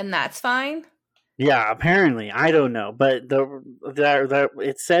 and that's fine. yeah, apparently. I don't know, but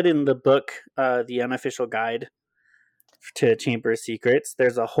it's said in the book, the unofficial guide to Chamber of Secrets,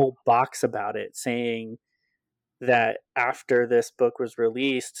 there's a whole box about it saying that after this book was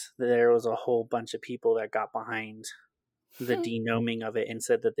released, there was a whole bunch of people that got behind the denoming of it and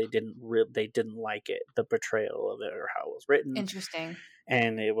said that they didn't like it, the portrayal of it or how it was written. Interesting.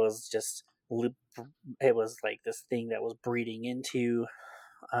 And it was like this thing that was breeding into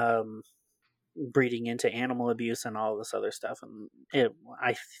animal abuse and all this other stuff. And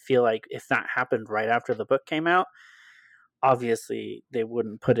I feel like if that happened right after the book came out, obviously they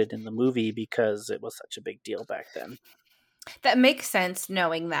wouldn't put it in the movie because it was such a big deal back then. That makes sense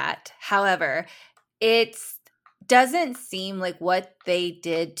knowing that. However, it doesn't seem like what they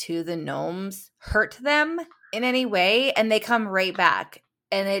did to the gnomes hurt them in any way, and they come right back.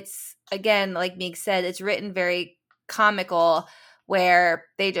 And it's, again, like Meek said, it's written very comical, where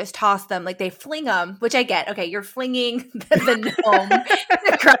they just toss them, like they fling them, which I get. Okay, you're flinging the gnome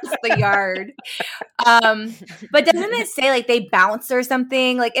across the yard. But doesn't it say like they bounce or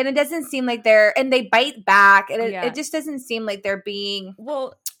something? Like, and it doesn't seem like and they bite back, and it just doesn't seem like they're being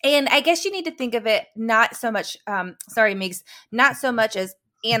well. And I guess you need to think of it not so much, sorry, Migs, not so much as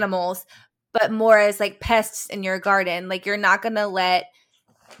animals, but more as like pests in your garden. Like, you're not going to let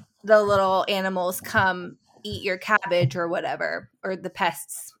the little animals come eat your cabbage or whatever, or the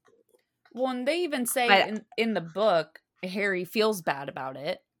pests. Well, and they even say in the book, Harry feels bad about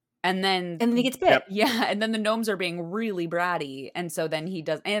it. And then he gets bit. Yeah, and then the gnomes are being really bratty, and so then he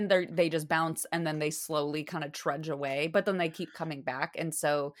does, and they just bounce, and then they slowly kind of trudge away, but then they keep coming back, and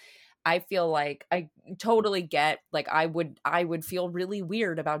so I feel like I totally get, like, I would feel really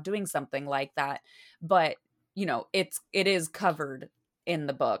weird about doing something like that, but you know, it is covered in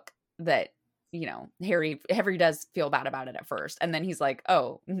the book that, you know, Harry does feel bad about it at first, and then he's like,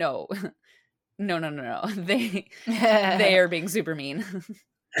 oh no, no, they are being super mean.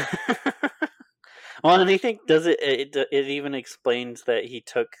 Well, and I think it even explains that he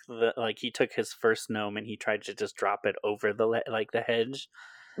took his first gnome and he tried to just drop it over the hedge.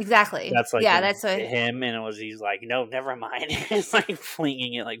 Exactly. That's like, yeah, that's what him, and he's like, no, never mind. It's like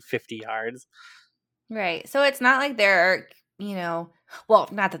flinging it like 50 yards. Right. So it's not like they're, you know, well,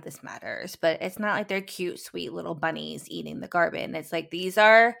 not that this matters, but it's not like they're cute, sweet little bunnies eating the garbage. It's like these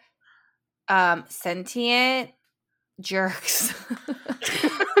are sentient jerks.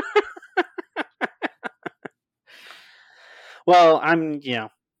 Well,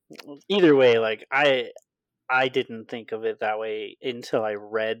 either way, like I didn't think of it that way until I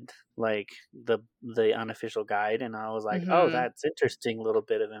read like the unofficial guide, and I was like, oh, that's interesting little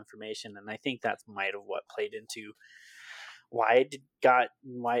bit of information, and I think that's might have what played into why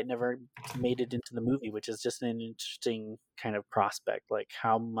it never made it into the movie, which is just an interesting kind of prospect, like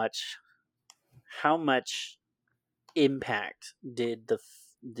how much impact did the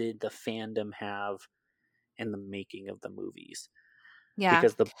fandom have in the making of the movies. Yeah.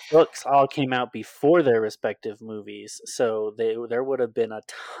 Because the books all came out before their respective movies, so there would have been a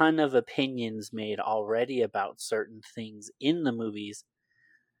ton of opinions made already about certain things in the movies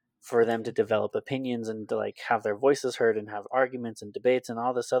for them to develop opinions and to like have their voices heard and have arguments and debates and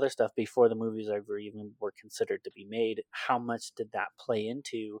all this other stuff before the movies ever even were considered to be made. How much did that play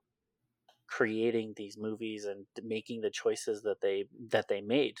into creating these movies and making the choices that they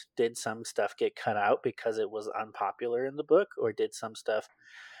made? Did some stuff get cut out because it was unpopular in the book, or did some stuff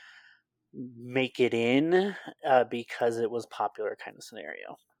make it in because it was popular, kind of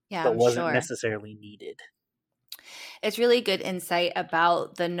scenario? Yeah, but I'm wasn't sure. necessarily needed. It's really good insight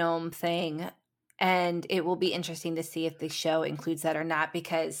about the gnome thing, and it will be interesting to see if the show includes that or not,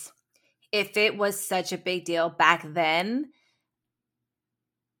 because if it was such a big deal back then,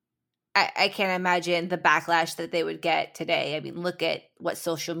 I can't imagine the backlash that they would get today. I mean, look at what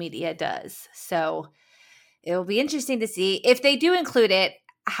social media does. So it will be interesting to see if they do include it,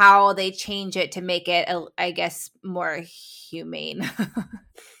 how they change it to make it, I guess, more humane.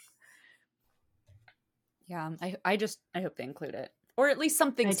 Yeah, I hope they include it, or at least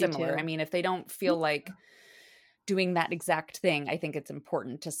something I do similar. too. I mean, if they don't feel like doing that exact thing, I think it's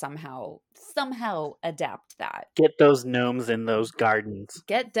important to somehow adapt that. Get those gnomes in those gardens.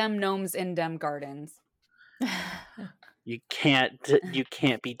 Get dem gnomes in dem gardens. You can't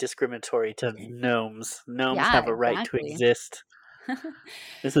be discriminatory to gnomes. Gnomes Yeah, have a right to exactly. exist.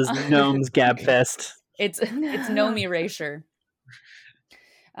 This is Gnomes Gabfest. It's gnome erasure.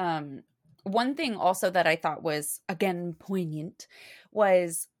 One thing also that I thought was, again, poignant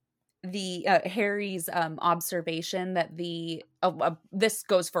was the Harry's observation that this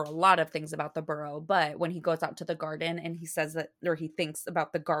goes for a lot of things about the Burrow, but when he goes out to the garden and he says that, or he thinks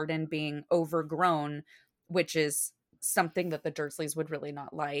about the garden being overgrown, which is something that the Dursleys would really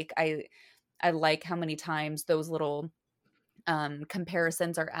not like. I like how many times those little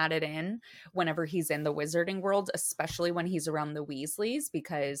comparisons are added in whenever he's in the wizarding world, especially when he's around the Weasleys,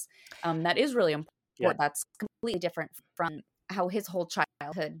 because that is really important. Yeah. That's completely different from how his whole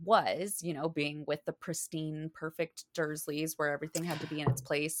childhood was, you know, being with the pristine, perfect Dursleys where everything had to be in its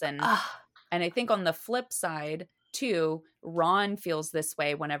place. And I think on the flip side too, Ron feels this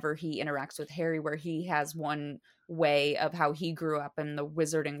way whenever he interacts with Harry, where he has one way of how he grew up in the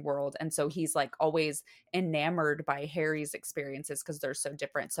wizarding world, and so he's like always enamored by Harry's experiences because they're so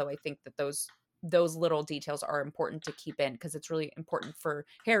different. So I think that those little details are important to keep in, because it's really important for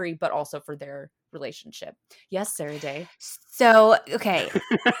Harry but also for their relationship. Yes, Sarah Day. So, okay,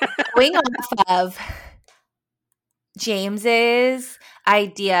 going off of James's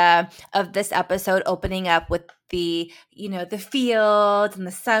idea of this episode opening up with the, the fields and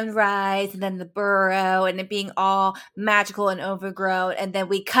the sunrise and then the burrow and it being all magical and overgrown. And then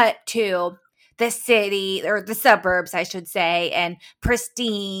we cut to the city, or the suburbs, I should say, and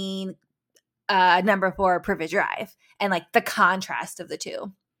pristine number 4 Privet Drive, and like the contrast of the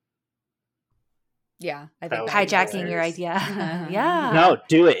two. Yeah, I That think would be Hijacking your hilarious. idea. Yeah. No,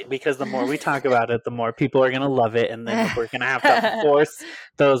 do it, because the more we talk about it, the more people are going to love it, and then we're going to have to force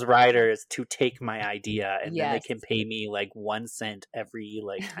those writers to take my idea, and then they Yes. can pay me like 1 cent every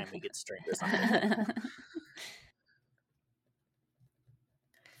time we get stringed or something.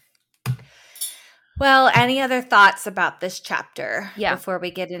 Well, any other thoughts about this chapter before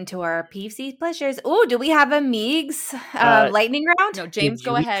we get into our PVC pleasures? Oh, do we have a Meigs lightning round? No, James,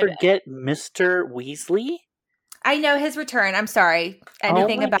 go we ahead. Forget Mr. Weasley? I know his return. I'm sorry.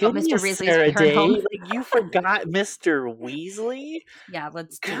 Anything about Mr. Weasley's Sarah return Day. home? Like, you forgot Mr. Weasley? Yeah,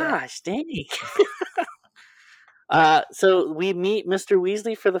 let's do Gosh, dang. So we meet Mr.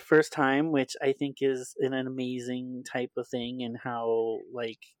 Weasley for the first time, which I think is an amazing type of thing, and how,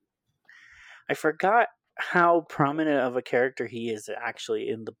 like, I forgot how prominent of a character he is actually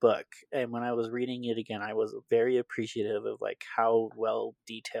in the book. And when I was reading it again, I was very appreciative of like how well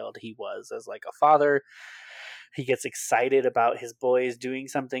detailed he was as like a father. He gets excited about his boys doing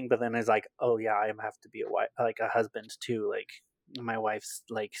something, but then is like, oh yeah, I have to be a husband too. Like, my wife's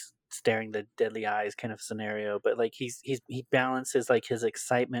like staring the deadly eyes kind of scenario. But like he balances like his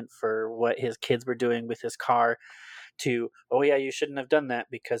excitement for what his kids were doing with his car to, oh yeah, you shouldn't have done that,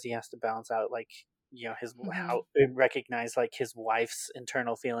 because he has to balance out like, his how recognize like his wife's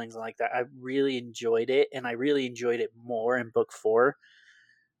internal feelings and like that. I really enjoyed it, and I really enjoyed it more in book 4.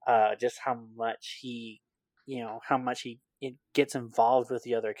 Just how much he gets involved with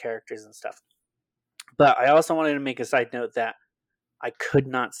the other characters and stuff. But I also wanted to make a side note that I could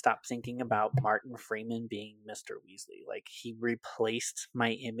not stop thinking about Martin Freeman being Mr. Weasley. Like, he replaced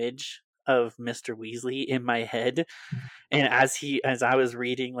my image of Mr. Weasley in my head, and as I was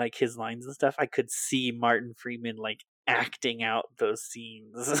reading like his lines and stuff, I could see Martin Freeman like acting out those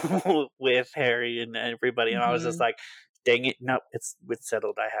scenes with Harry and everybody, and I was just like, dang it, no, it's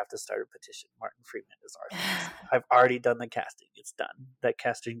settled. I have to start a petition. Martin Freeman is Arthur Weasley. I've already done the casting. It's done. That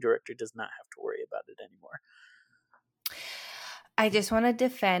casting director does not have to worry about it anymore. I just want to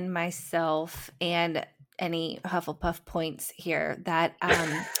defend myself and any Hufflepuff points here, that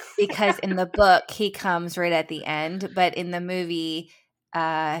because in the book he comes right at the end, but in the movie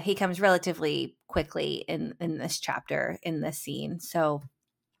he comes relatively quickly in this chapter, in this scene. So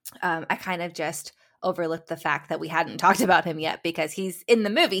I kind of just overlooked the fact that we hadn't talked about him yet because he's in the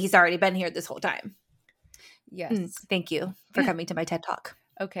movie. He's already been here this whole time. Yes. Thank you for coming to my TED Talk.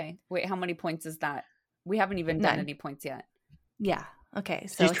 Okay. Wait, how many points is that? We haven't even done any points yet. Yeah. Okay.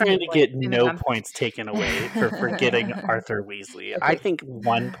 So she's trying to get no points taken away for forgetting Arthur Weasley. Okay. I think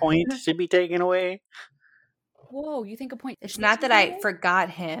 1 point should be taken away. Whoa, you think a point? It's not that I forgot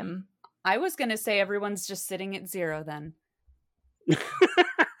him. I was going to say everyone's just sitting at 0 then.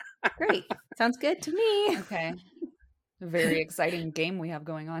 Great. Sounds good to me. Okay. A very exciting game we have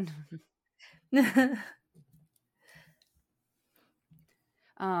going on.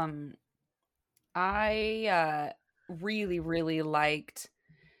 I really, really liked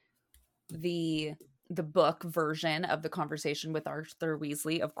the book version of the conversation with Arthur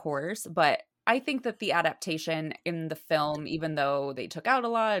Weasley, of course, but I think that the adaptation in the film, even though they took out a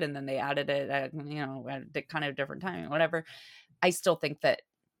lot and then they added it at, at a kind of different time, whatever, I still think that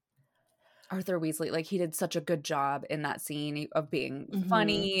Arthur Weasley, like, he did such a good job in that scene of being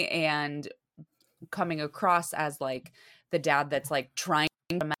funny and coming across as like the dad that's like trying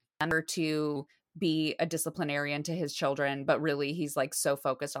to remember to be a disciplinarian to his children, but really he's like so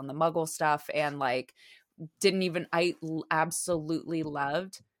focused on the muggle stuff and like I absolutely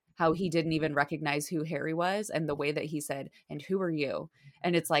loved how he didn't even recognize who Harry was and the way that he said, "And who are you?"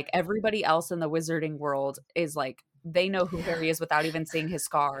 And it's like everybody else in the wizarding world is like, they know who Harry is without even seeing his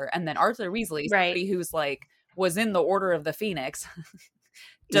scar. And then Arthur Weasley, somebody who's like, was in the Order of the Phoenix,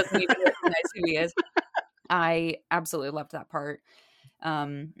 doesn't even recognize who he is. I absolutely loved that part.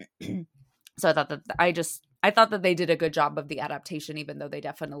 So I thought that they did a good job of the adaptation, even though they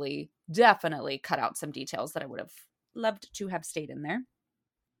definitely cut out some details that I would have loved to have stayed in there.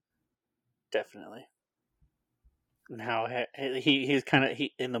 Definitely. And how he's kind of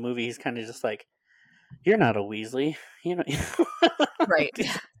in the movie, he's kind of just like, "You're not a Weasley, right?"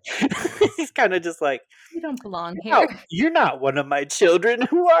 He's kind of just like, "You don't belong here. You're not one of my children.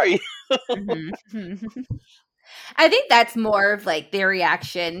 Who are you?" I think that's more of like their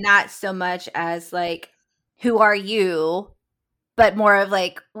reaction, not so much as like, "Who are you?" but more of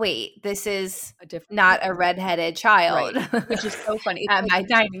like, "Wait, this is not a redheaded child," right. Which is so funny at my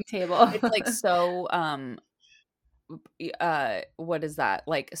dining table. It's like so. What is that?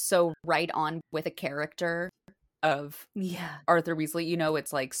 Like so right on with a character of Arthur Weasley.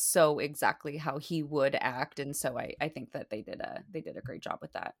 It's like so exactly how he would act, and so I think that they did a great job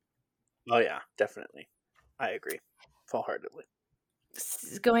with that. Oh yeah, definitely. I agree full-heartedly.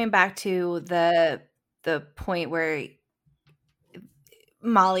 Going back to the point where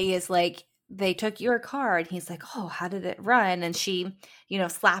Molly is like, "They took your car," and he's like, "Oh, how did it run?" And she,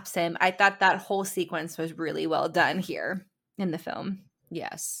 slaps him. I thought that whole sequence was really well done here in the film.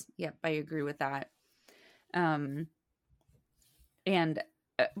 Yes. Yep. I agree with that. And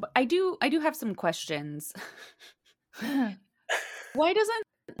I do have some questions. Why doesn't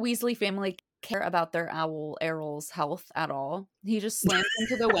Weasley family care about their owl Errol's health at all? He just slams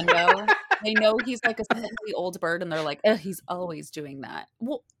into the window. They know he's like a slightly old bird, and they're like, he's always doing that.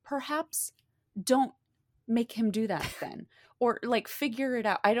 Well, perhaps don't make him do that then, or like figure it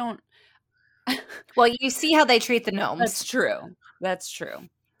out. I don't. Well, you see how they treat the gnomes. That's true.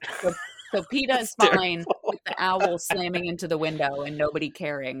 So PETA is fine with the owl slamming into the window and nobody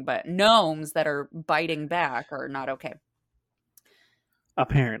caring, but gnomes that are biting back are not okay.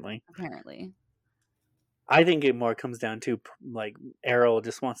 Apparently. I think it more comes down to like Errol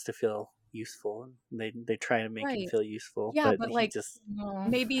just wants to feel useful. They try to make him feel useful. Yeah, but like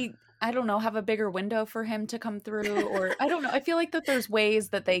maybe, I don't know, have a bigger window for him to come through, or I don't know. I feel like that there's ways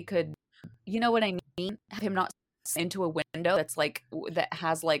that they could, you know what I mean? Have him not into a window that's like that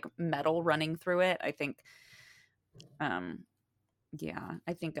has like metal running through it. I think I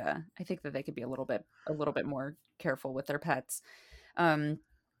think that they could be a little bit more careful with their pets. I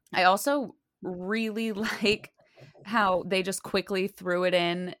also really like how they just quickly threw it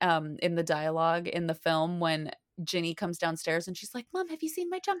in the dialogue in the film when Ginny comes downstairs and she's like, "Mom, have you seen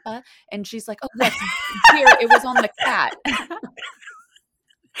my jumper?" And she's like, "Oh, yes, here, it was on the cat."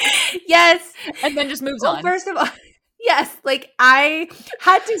 Yes. And then just moves on. First of all, yes, like I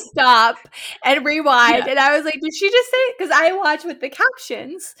had to stop and rewind, and I was like, "Did she just say it?" Because I watch with the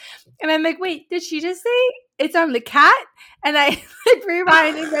captions, and I'm like, "Wait, did she just say it's on the cat?" And I like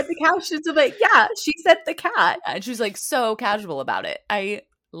rewind and read the captions. I'm like, "Yeah, she said the cat," and she's like so casual about it. I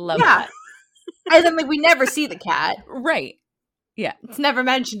love that. And I'm like, "We never see the cat, right? Yeah, it's never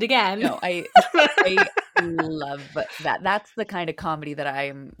mentioned again." No, I love that. That's the kind of comedy that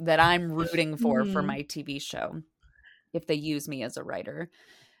I'm rooting for my TV show. If they use me as a writer.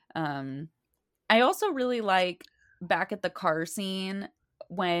 I also really like back at the car scene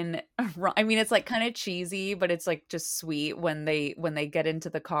when I mean, it's like kind of cheesy, but it's like just sweet when they get into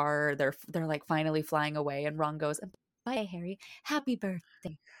the car, they're like finally flying away, and Ron goes, "Bye, Harry. Happy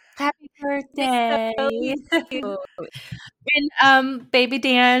birthday." Happy It's so birthday. cute. And baby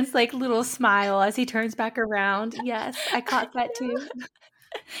Dan's like little smile as he turns back around. Yes, I caught that too.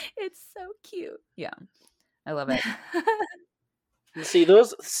 It's so cute. Yeah, I love it. See,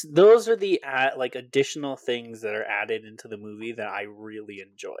 those are the like additional things that are added into the movie that I really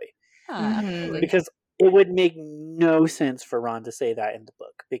enjoy. Absolutely. Because it would make no sense for Ron to say that in the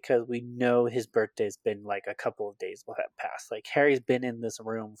book, because we know his birthday's been like a couple of days will have passed. Like, Harry's been in this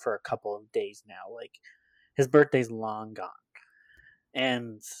room for a couple of days now. Like, his birthday's long gone.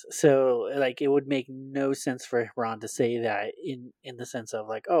 And so, like, it would make no sense for Ron to say that in the sense of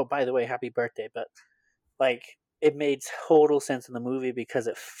like, oh, by the way, happy birthday. But like, it made total sense in the movie because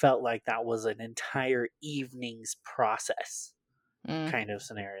it felt like that was an entire evening's process kind of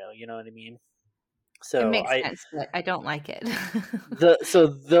scenario. You know what I mean? So it makes sense, but I don't like it. So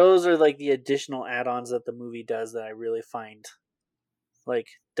those are like the additional add-ons that the movie does that I really find like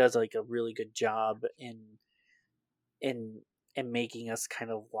does like a really good job in making us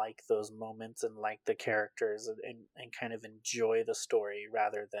kind of like those moments and like the characters and kind of enjoy the story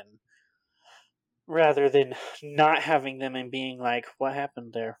rather than not having them and being like, what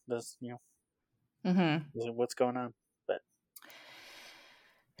happened there? This, what's going on? But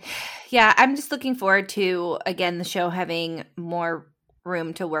yeah, I'm just looking forward to, again, the show having more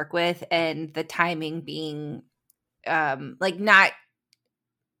room to work with and the timing being like not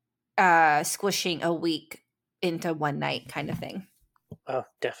squishing a week into one night kind of thing. Oh,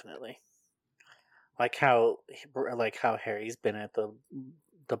 definitely. Like how Harry's been at the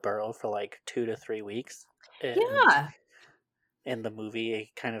Burrow for like 2 to 3 weeks. And yeah. In the movie, it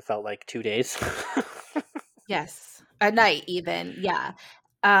kind of felt like 2 days. Yes, a night even. Yeah.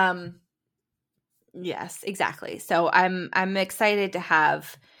 Yes, exactly. So I'm excited to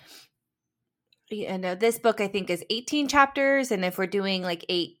have. This book I think is 18 chapters, and if we're doing like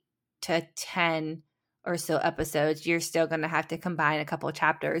 8 to 10 or so episodes, you're still going to have to combine a couple of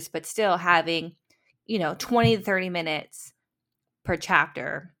chapters, but still having 20 to 30 minutes per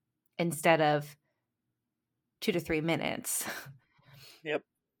chapter instead of 2 to 3 minutes. Yep,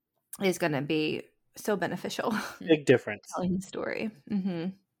 is going to be so beneficial. Big difference. Telling the story. Mm-hmm.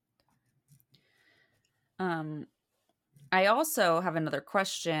 I also have another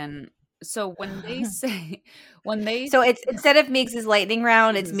question. So when they say so it's instead of Meigs' lightning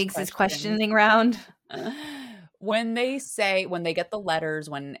round, it's Meigs' questioning round. When they get the letters,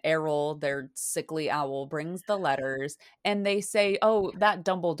 when Errol, their sickly owl, brings the letters, and they say, "Oh, that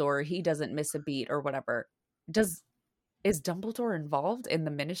Dumbledore, he doesn't miss a beat," or whatever. Is Dumbledore involved in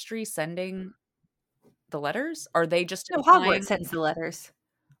the Ministry sending the letters? Are they just Hogwarts sends the letters?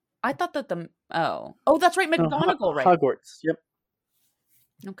 I thought that that's right, McGonagall, right? Hogwarts, yep.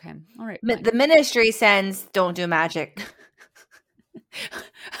 Okay, all right. The Ministry sends "Don't do magic"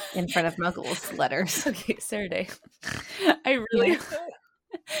 in front of Muggles letters. Okay, Saturday. I really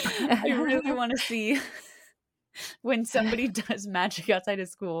want to see when somebody does magic outside of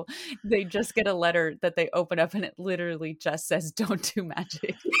school. They just get a letter that they open up, and it literally just says "Don't do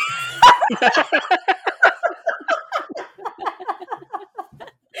magic."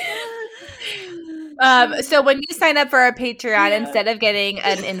 So when you sign up for our Patreon, instead of getting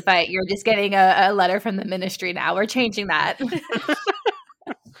an invite, you're just getting a letter from the Ministry now. We're changing that.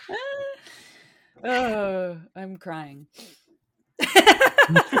 Oh, I'm crying.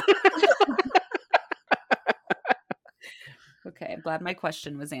 Okay, I'm glad my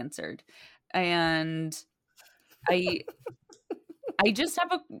question was answered. And I just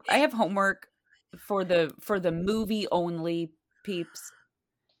have homework for the movie only peeps.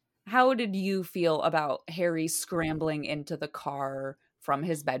 How did you feel about Harry scrambling into the car from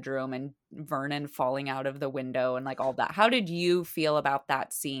his bedroom and Vernon falling out of the window and like all that? How did you feel about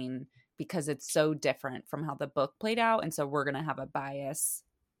that scene? Because it's so different from how the book played out. And so we're going to have a bias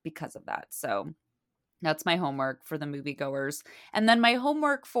because of that. So that's my homework for the moviegoers. And then my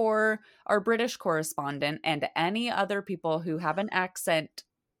homework for our British correspondent and any other people who have an accent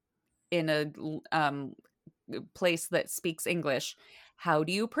in a place that speaks English. How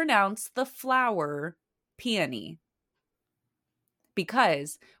do you pronounce the flower peony?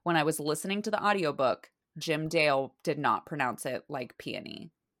 Because when I was listening to the audiobook, Jim Dale did not pronounce it like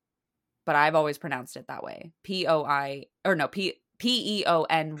peony. But I've always pronounced it that way. Peony.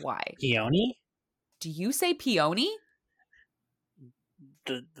 Peony? Do you say peony?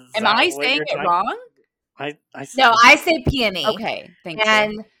 Am I saying it wrong? I No, I say peony. Okay, thank you.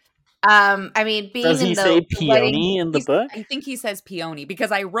 And I mean, being Does in he the say the wedding, peony in the book? I think he says peony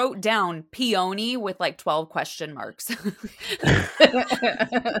because I wrote down peony with like 12 question marks.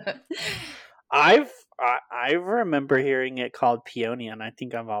 I remember hearing it called peony, and I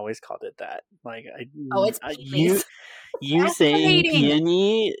think I've always called it that. Like oh, it's peonies. you saying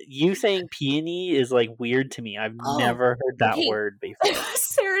Fascinating. peony is like weird to me. I've Oh, never heard that okay. word before.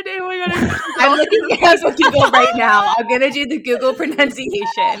 Sarah Day, we gotta I'm looking at Google right now. I'm gonna do the Google pronunciation.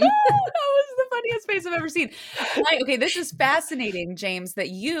 That was the funniest face I've ever seen. Okay, this is fascinating, James, that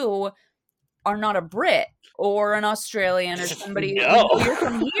you are not a Brit or an Australian or somebody. No. You're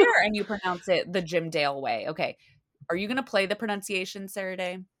from here and you pronounce it the Jim Dale way. Okay. Are you going to play the pronunciation, Sarah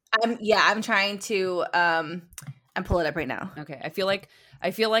Day? I'm trying to I'm pulling it up right now. Okay. I feel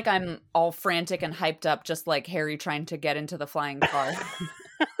like I'm all frantic and hyped up, just like Harry trying to get into the flying car.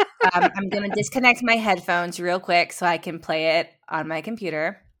 I'm going to disconnect my headphones real quick so I can play it on my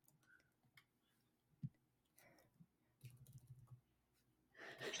computer.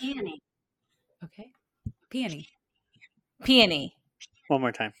 Peony. Okay. Peony. Peony. One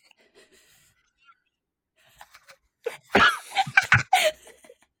more time.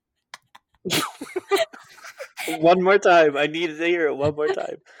 One more time. I needed to hear it one more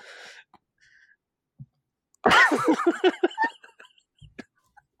time.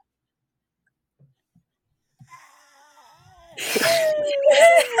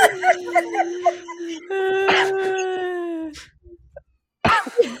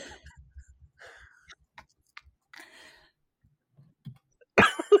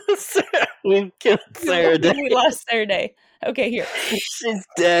 We've killed Sarah Day. We lost Sarah Day. Okay, here. She's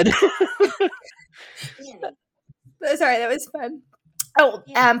dead. Peony. Sorry, that was fun. Oh,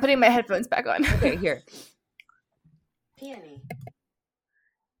 I'm putting my headphones back on. Okay, here. Peony.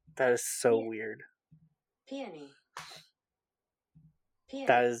 That is so weird. Peony. Peony.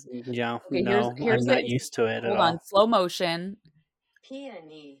 That is, no, Okay, no, here's I'm not the- used to it at Hold all. on. Slow motion.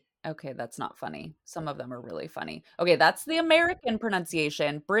 Peony. Okay, that's not funny. Some of them are really funny. Okay, that's the American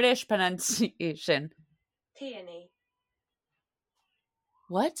pronunciation. British pronunciation. Peony.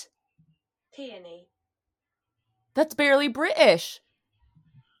 What? Peony. That's barely British.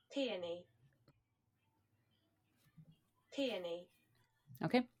 Peony. Peony.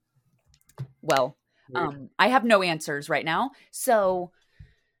 Okay. Well, Weird. I have no answers right now. So,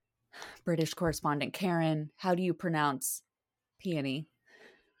 British correspondent Karen, how do you pronounce peony?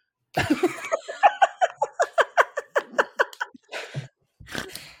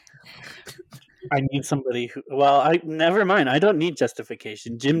 I need somebody who. Well, never mind. I don't need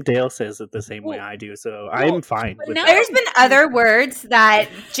justification. Jim Dale says it the same way I do, so I'm fine but with now- that. There's been other words that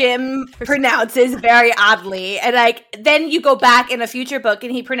Jim pronounces very oddly, and like then you go back in a future book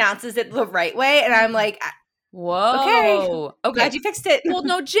and he pronounces it the right way, and I'm like, Whoa. Okay. glad you fixed it. Well,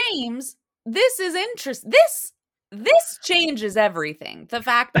 no, James, this is interesting. This changes everything. The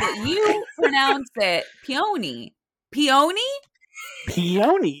fact that you pronounce it peony. Peony?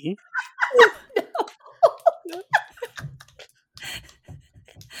 Peony?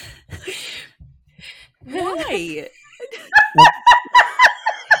 Why?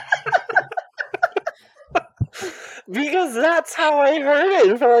 Because that's how I heard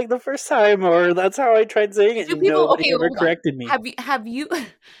it for like the first time, or that's how I tried saying it, Do and people- nobody okay, ever hold on. corrected me. Have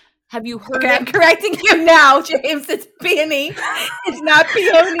you heard Okay, I'm it? correcting you now, James. It's peony. It's not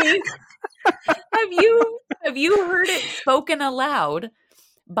peony. Have you heard it spoken aloud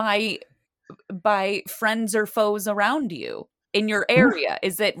by friends or foes around you in your area?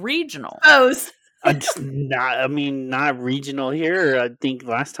 Is it regional? O's. Not regional here. I think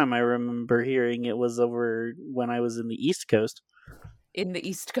last time I remember hearing it was over when I was in the East Coast. In the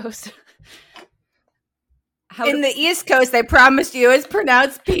East Coast? In the East Coast, I promised you, it's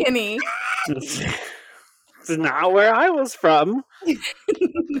pronounced peony. It's not where I was from.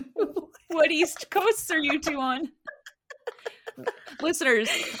 What East Coast are you two on? Listeners.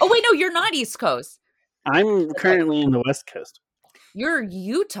 Oh, wait, no, you're not East Coast. I'm currently in the West Coast. You're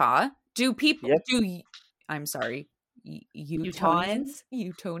Utah. Do people Yep. I'm sorry. Utahns?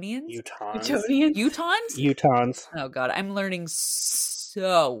 Utonians? Utahns. Utahns? Utahns. Oh god, I'm learning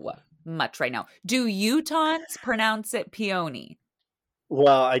so much right now. Do Utahns pronounce it peony?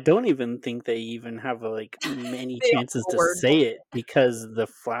 Well, I don't even think they even have many They chances don't to word say it because the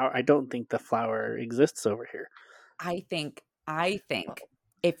flower. I don't think the flower exists over here. I think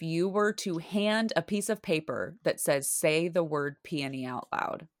if you were to hand a piece of paper that says say the word peony out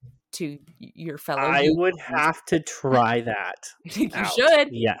loud to your fellow I would Utahns, have to try that. I think you out. should.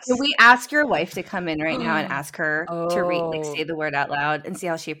 Yes. Can we ask your wife to come in right now and ask her to read, Oh. say the word out loud and see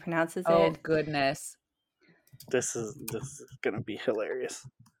how she pronounces Oh it? goodness. This is gonna be hilarious.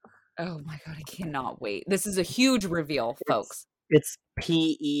 Oh my god, I cannot wait. This is a huge reveal, folks. It's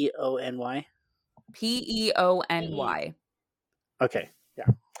Peony. Peony. Okay, yeah.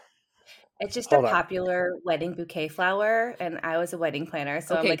 It's just Hold a on. popular wedding bouquet flower, and I was a wedding planner,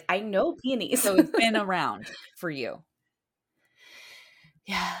 so I'm Okay. like, I know peonies. So it's been around for you.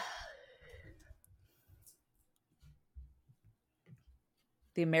 Yeah.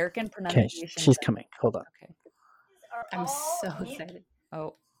 The American Okay, pronunciation. she's coming. Hold on. Okay. I'm so excited.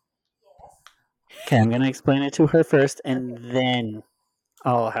 Oh, Okay, I'm going to explain it to her first, and then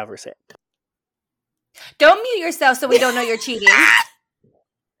I'll have her say it. Don't mute yourself so we don't know you're cheating.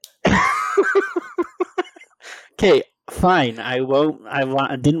 Okay, fine. I won't.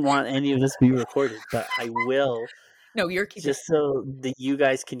 I didn't want any of this to be recorded, but I will, no, you're keeping. just so that you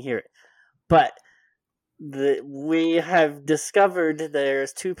guys can hear it. But we have discovered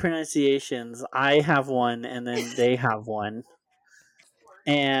there's two pronunciations. I have one, and then they have one.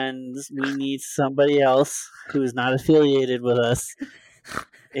 And we need somebody else who is not affiliated with us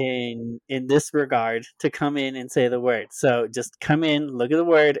in this regard to come in and say the word. So just come in, look at the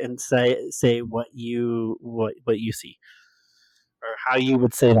word, and say what you see, or how you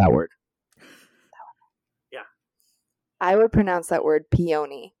would say that word. Yeah, I would pronounce that word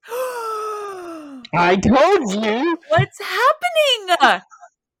peony. I told you. What's happening?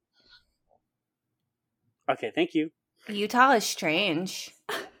 Okay, thank you. Utah is strange.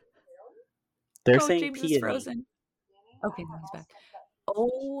 They're Oh, saying James is peony. frozen. Okay, now he's back.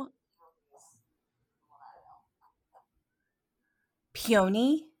 Oh,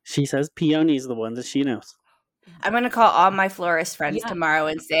 Peony? She says peony is the one that she knows. I'm going to call all my florist friends Yeah. tomorrow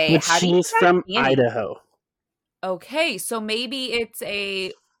and say, But how do you she's from peony? Idaho. okay. So maybe it's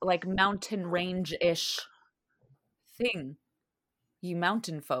a like mountain range-ish thing. You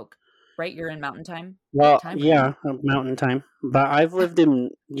mountain folk, right? You're in mountain time. Well, Time. yeah, mountain time. But I've lived in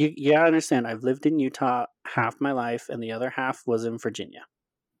I understand. I've lived in Utah half my life, and the other half was in Virginia.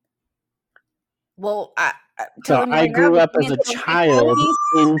 Well, So tell them I right now, grew we up as can't a say child peonies.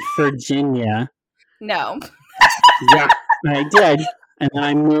 in Virginia. No. Yeah, I did. And then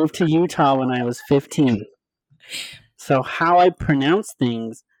I moved to Utah when I was 15. So how I pronounce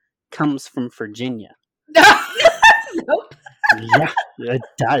things comes from Virginia. Nope. Yeah, it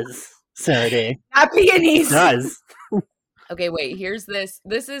does, Sarah. Not peonies. It does. Okay, wait. Here's this.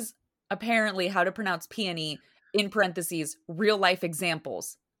 This is apparently how to pronounce peony in parentheses, real life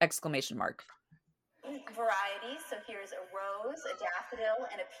examples, exclamation mark. Varieties. So here's a rose, a daffodil,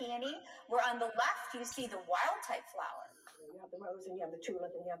 and a peony. Where on the left you see the wild type flower. You have the rose and you have the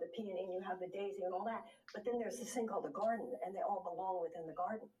tulip and you have the peony and you have the daisy and all that. But then there's this thing called the garden, and they all belong within the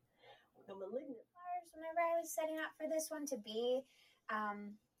garden. The malignant flowers. Whenever I was setting up for this one to be,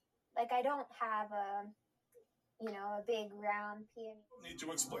 like I don't have a big round peony. Need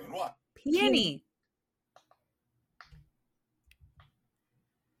to explain what? Peony.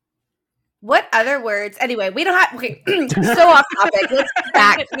 What other words? Anyway, we don't have. Okay, so off topic. Let's get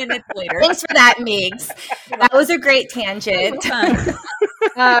back. Minutes later. Thanks for that, Migs. That was a great tangent.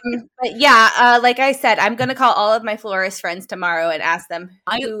 But yeah, like I said, I'm going to call all of my florist friends tomorrow and ask them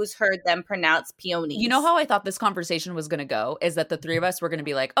who's heard them pronounce peonies. You know how I thought this conversation was going to go? Is that the three of us were going to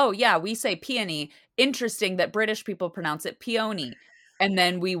be like, oh, yeah, we say peony. Interesting that British people pronounce it peony. And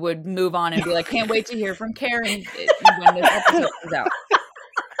then we would move on and be like, can't wait to hear from Karen when this episode comes out.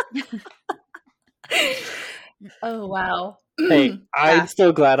 Oh, wow. Hey, I'm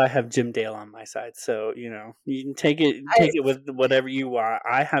still glad I have Jim Dale on my side. So, you can take it with whatever you want.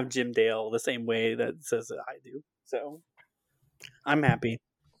 I have Jim Dale the same way that says that I do. So, I'm happy.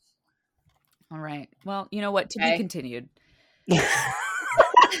 All right. Well, you know what? To be continued.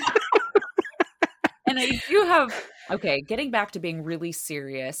 And I do have, getting back to being really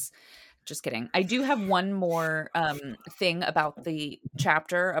serious. Just kidding. I do have one more thing about the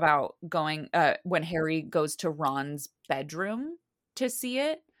chapter about going when Harry goes to Ron's bedroom to see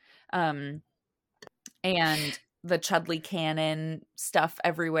it. And the Chudley cannon stuff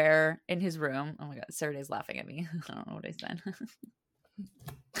everywhere in his room. Oh my God, Saraday's laughing at me. I don't know what I said.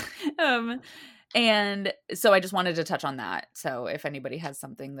 And so I just wanted to touch on that. So if anybody has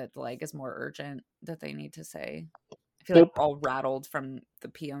something that like is more urgent that they need to say. I feel like we're all rattled from the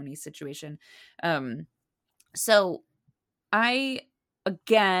Peony situation. So this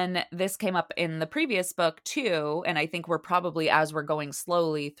came up in the previous book too. And I think we're probably, as we're going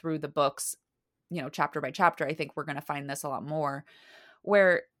slowly through the books, chapter by chapter, I think we're going to find this a lot more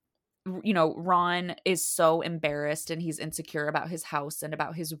where, Ron is so embarrassed and he's insecure about his house and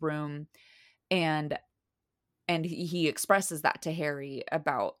about his room. And and he expresses that to Harry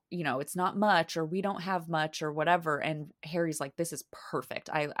about, it's not much, or we don't have much, or whatever. And Harry's like, this is perfect.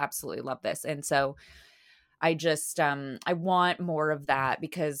 I absolutely love this. And so I just, I want more of that,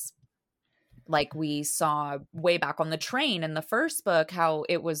 because like we saw way back on the train in the first book, how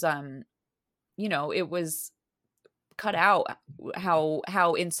it was, it was cut out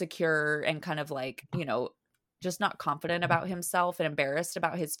how insecure and kind of like, just not confident about himself and embarrassed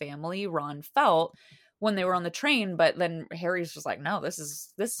about his family Ron felt when they were on the train. But then Harry's just like, no, this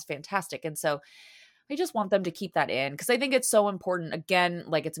is fantastic. And so I just want them to keep that in, because I think it's so important. Again,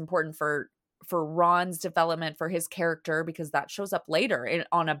 like it's important for Ron's development, for his character, because that shows up later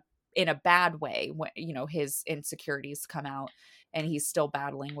in a bad way when, his insecurities come out, and he's still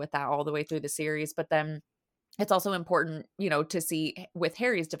battling with that all the way through the series. But then it's also important, to see with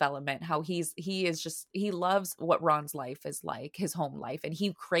Harry's development, how he loves what Ron's life is like, his home life. And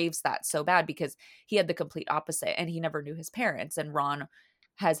he craves that so bad, because he had the complete opposite, and he never knew his parents. And Ron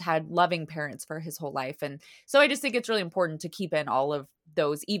has had loving parents for his whole life. And so I just think it's really important to keep in all of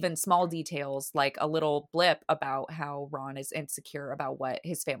those, even small details, like a little blip about how Ron is insecure about what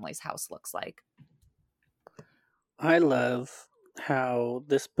his family's house looks like. I love how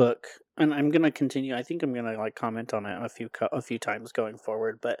this book, and I'm going to continue, I think I'm going to like comment on it a few times going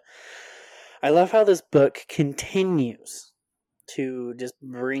forward, but I love how this book continues to just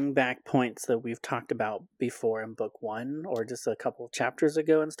bring back points that we've talked about before in book 1, or just a couple of chapters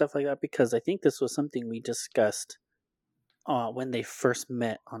ago and stuff like that, because I think this was something we discussed when they first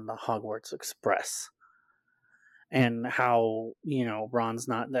met on the Hogwarts Express. And how, Ron's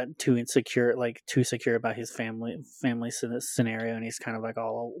not that too secure about his family scenario, and he's kind of like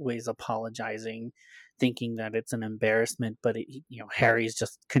always apologizing, thinking that it's an embarrassment. But Harry's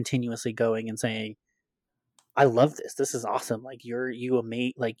just continuously going and saying, "I love this. This is awesome. Like you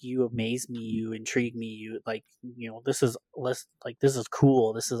amaze me. You intrigue me. This is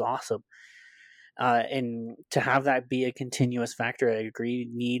cool. This is awesome." And to have that be a continuous factor, I agree,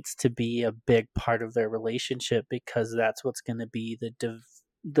 needs to be a big part of their relationship, because that's what's going to be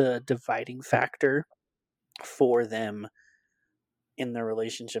the dividing factor for them in their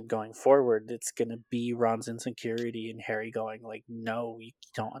relationship going forward. It's going to be Ron's insecurity and Harry going like, no, you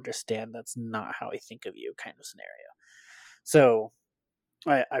don't understand. That's not how I think of you, kind of scenario. So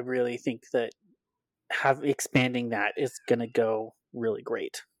I really think that expanding that is going to go really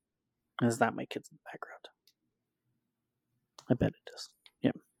great. Is that my kids in the background? I bet it is.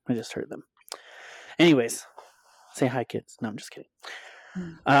 Yep, I just heard them. Anyways, say hi, kids. No, I'm just kidding.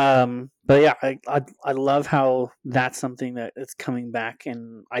 But yeah, I love how that's something that is coming back,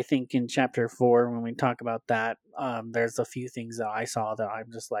 and I think in chapter 4, when we talk about that, there's a few things that I saw that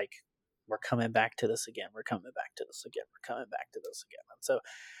I'm just like, we're coming back to this again. We're coming back to this again. We're coming back to this again. And so,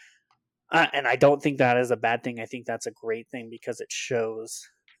 and I don't think that is a bad thing. I think that's a great thing, because it shows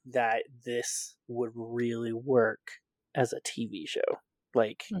that this would really work as a TV show.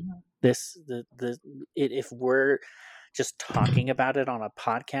 Like if we're just talking about it on a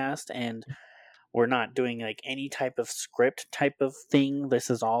podcast and we're not doing like any type of script type of thing,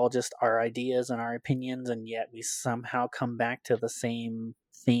 this is all just our ideas and our opinions, and yet we somehow come back to the same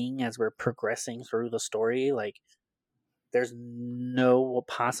thing as we're progressing through the story. Like, there's no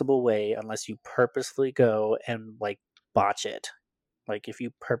possible way, unless you purposely go and like botch it. Like, if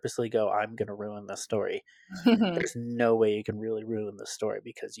you purposely go, I'm going to ruin the story, there's no way you can really ruin the story,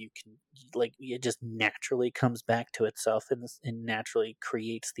 because you can, like, it just naturally comes back to itself and naturally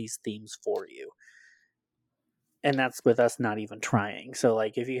creates these themes for you. And that's with us not even trying. So,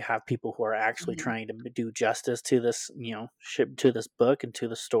 like, if you have people who are actually trying to do justice to this, to this book and to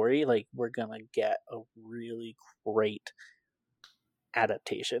the story, like, we're going to get a really great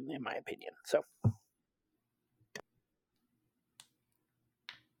adaptation, in my opinion. So.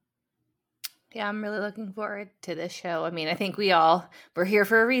 Yeah, I'm really looking forward to this show. I mean, I think we're here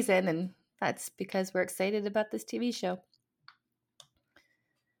for a reason, and that's because we're excited about this TV show.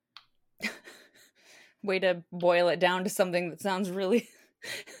 Way to boil it down to something that sounds really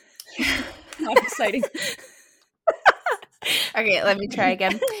not exciting. Okay, let me try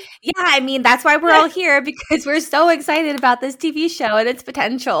again. Yeah, I mean, that's why we're all here, because we're so excited about this TV show and its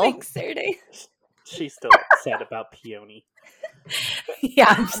potential. Thanks, Saturday. She's still upset about Peony. Yeah,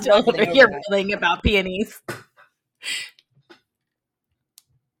 I'm still here reeling about peonies.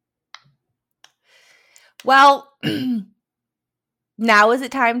 Well, now is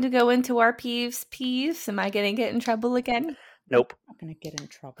it time to go into our peeves? Am I going to get in trouble again? Nope. I'm not going to get in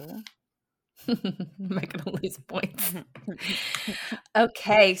trouble. Am I going to lose points?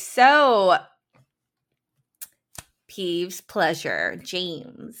 Okay, so peeves, pleasure,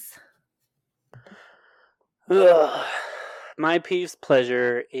 James. My peeve's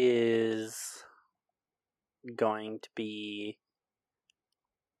pleasure is going to be.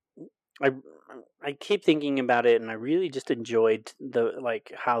 I keep thinking about it, and I really just enjoyed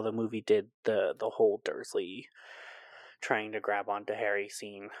how the movie did the whole Dursley trying to grab onto Harry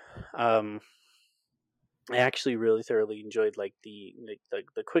scene. I actually really thoroughly enjoyed the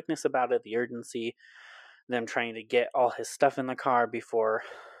quickness about it, the urgency, them trying to get all his stuff in the car before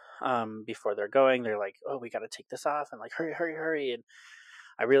they're going. They're like, oh, we got to take this off, and like, hurry, hurry, hurry. And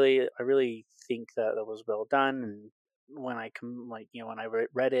I really think that was well done. And when when I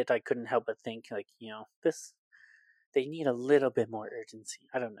read it, I couldn't help but think this, they need a little bit more urgency.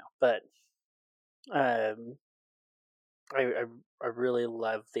 I don't know, but um, I really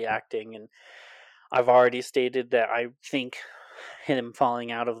love the acting, and I've already stated that I think him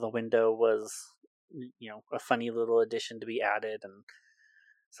falling out of the window was a funny little addition to be added. And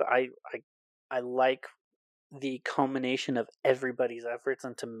so I like the culmination of everybody's efforts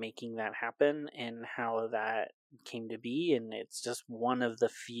into making that happen and how that came to be. And it's just one of the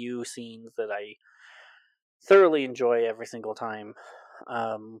few scenes that I thoroughly enjoy every single time,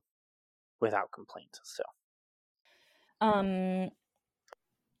 without complaint. So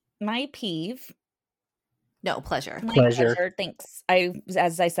my peeve. No, pleasure. My Pleasure. pleasure. Thanks.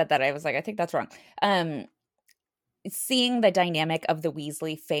 As I said that, I was like, I think that's wrong. Seeing the dynamic of the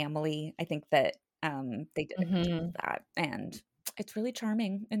Weasley family, I think that they did a good job of that, and it's really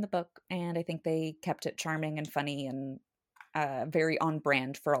charming in the book, and I think they kept it charming and funny and very on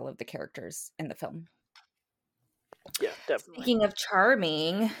brand for all of the characters in the film. Yeah, definitely. Speaking of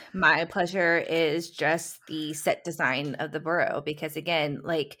charming, my pleasure is just the set design of the Burrow, because again,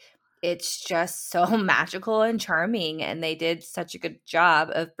 like, it's just so magical and charming, and they did such a good job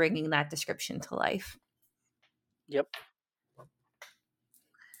of bringing that description to life. Yep.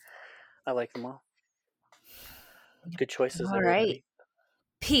 I like them all. Good choices, All everybody. right.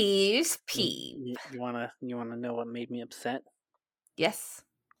 Peeves. You wanna know what made me upset? Yes.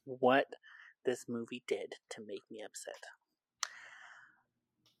 What this movie did to make me upset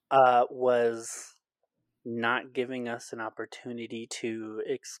was not giving us an opportunity to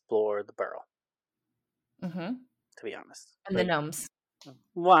explore the Burrow. Mm-hmm. To be honest, And the gnomes.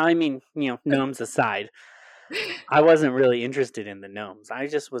 Well, I mean, gnomes aside, I wasn't really interested in the gnomes. I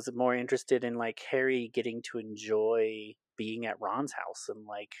just was more interested in like Harry getting to enjoy being at Ron's house and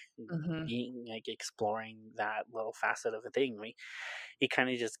like being like exploring that little facet of a thing. He kind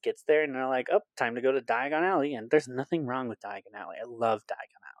of just gets there and they're like, oh, time to go to Diagon Alley. And there's nothing wrong with Diagon Alley. I love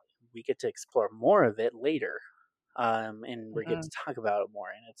Diagon Alley. We get to explore more of it later. And we get to talk about it more,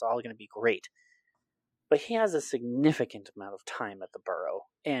 and it's all going to be great. But he has a significant amount of time at the Burrow,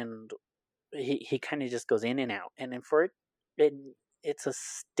 and he kind of just goes in and out. And then for it's a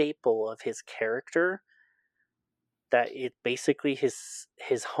staple of his character that it basically his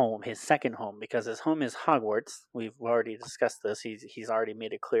home, his second home, because his home is Hogwarts. We've already discussed this. He's already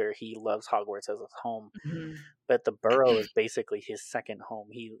made it clear he loves Hogwarts as his home. But the Burrow is basically his second home.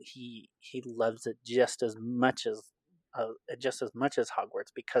 He loves it just as much as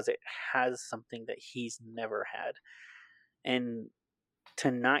Hogwarts, because it has something that he's never had. And to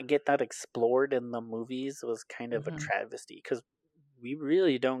not get that explored in the movies was kind of a travesty, because we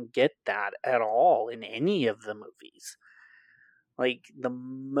really don't get that at all in any of the movies. Like, the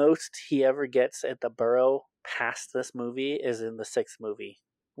most he ever gets at the Burrow past this movie is in the 6th movie,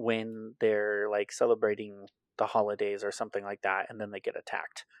 when they're like celebrating the holidays or something like that, and then they get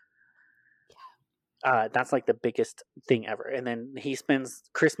attacked. That's like the biggest thing ever. And then he spends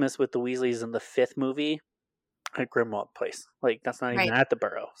Christmas with the Weasleys in the 5th movie at Grimmauld Place. Like, that's not even at the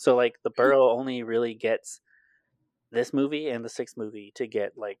Burrow. So like the Burrow only really gets this movie and the 6th movie to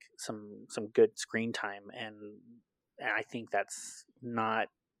get like some good screen time, and I think that's not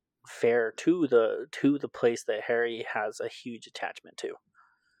fair to the place that Harry has a huge attachment to.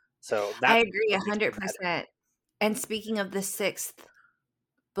 So I agree 100%. And speaking of the 6th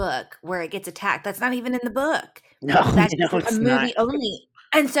book where it gets attacked, that's not even in the book. No, that's it's a movie not. only.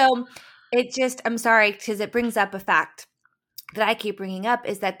 And so it just, I'm sorry, because it brings up a fact that I keep bringing up,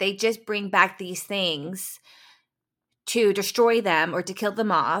 is that they just bring back these things to destroy them or to kill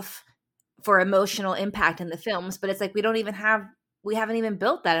them off for emotional impact in the films. But it's like we haven't even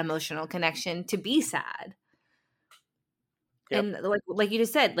built that emotional connection to be sad. Yep. And like you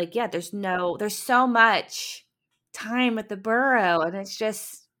just said, like, yeah, there's so much time at the Burrow, and it's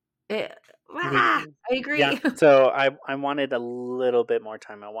just I agree. Yeah. So I wanted a little bit more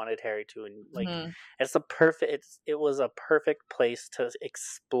time. I wanted Harry to like it was a perfect place to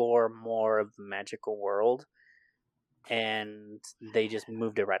explore more of the magical world and they just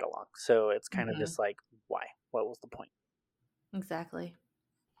moved it right along. So it's kind of just like, why? What was the point? Exactly.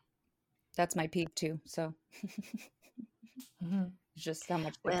 That's my peeve too. So just how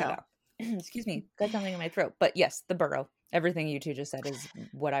much they cut Well, out. Excuse me, got something in my throat. But yes, the burrow. Everything you two just said is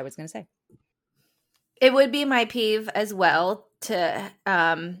what I was going to say. it would be my peeve as well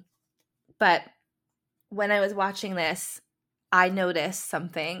but when I was watching this, I noticed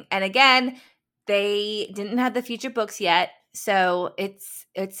something. And again, they didn't have the future books yet, so it's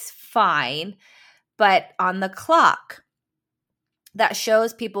fine. But on the clock that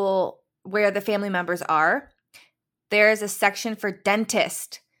shows people where the family members are, there's a section for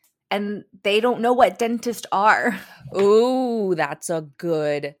dentist, and they don't know what dentists are. Ooh, that's a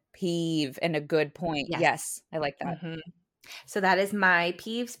good peeve and a good point. Yes. Yes, I like that. Mm-hmm. So that is my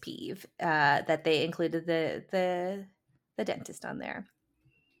peeves peeve, that they included the dentist on there.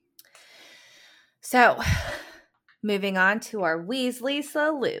 So, moving on to our Weasley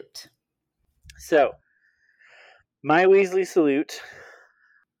salute. So, my Weasley salute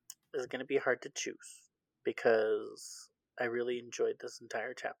is going to be hard to choose because I really enjoyed this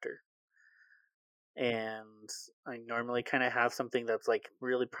entire chapter. And I normally kind of have something that's like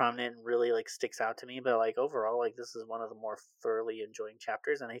really prominent and really like sticks out to me, but like overall, like this is one of the more thoroughly enjoying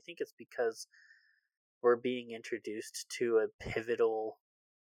chapters, and I think it's because we're being introduced to a pivotal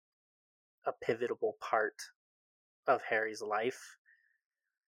part of Harry's life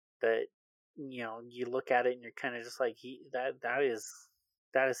that, you know, you look at it and you're kind of just like, that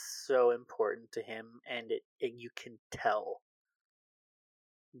is so important to him, and it you can tell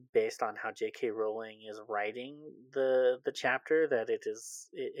based on how J.K. Rowling is writing the chapter that it's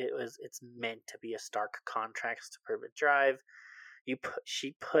meant to be a stark contrast to Privet Drive.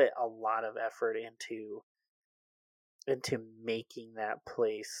 She put a lot of effort into making that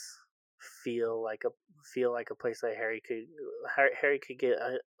place feel like a place that Harry could get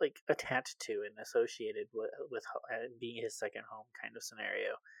like attached to and associated with being his second home kind of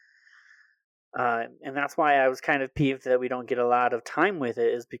scenario. And that's why I was kind of peeved that we don't get a lot of time with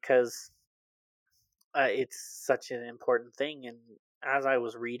it, is because it's such an important thing. And as I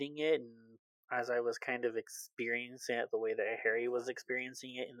was reading it and as I was kind of experiencing it the way that Harry was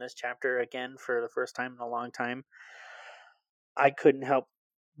experiencing it in this chapter again for the first time in a long time, I couldn't help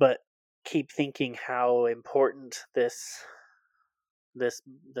but keep thinking how important this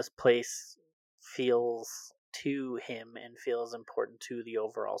place feels to him and feels important to the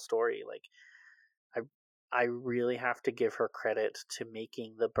overall story. Like, I really have to give her credit to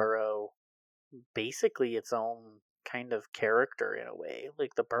making the Burrow basically its own kind of character in a way.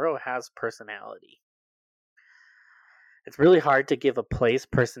 Like, the Burrow has personality. It's really hard to give a place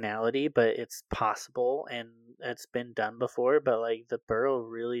personality, but it's possible and it's been done before. But like, the Burrow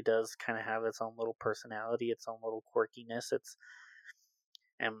really does kind of have its own little personality, its own little quirkiness.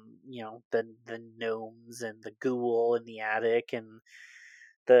 And you know, the gnomes and the ghoul in the attic and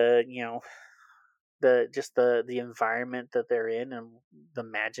the, you know, the environment that they're in and the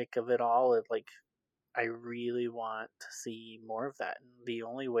magic of it all. I really want to see more of that. And the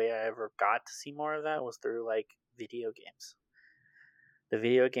only way I ever got to see more of that was through like video games. The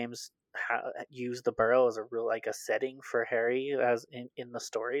video games use the Burrow as a real like a setting for Harry as in the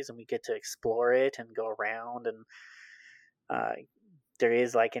stories, and we get to explore it and go around. And there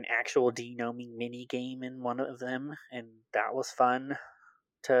is like an actual denoming mini game in one of them, and that was fun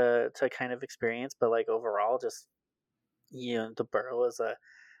to kind of experience. But like overall, just, you know, the Burrow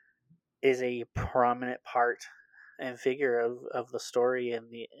is a prominent part and figure of the story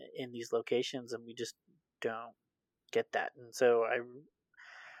in these locations, and we just don't get that. And so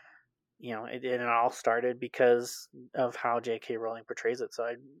you know, it all started because of how J.K. Rowling portrays it. So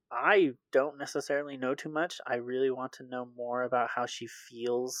I don't necessarily know too much. I really want to know more about how she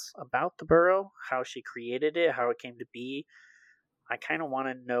feels about the Burrow, how she created it, how it came to be. I kind of want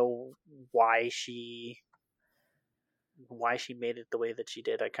to know why she made it the way that she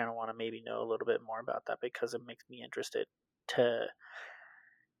did. I kind of want to maybe know a little bit more about that, because it makes me interested to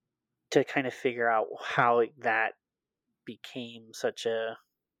kind of figure out how that became such a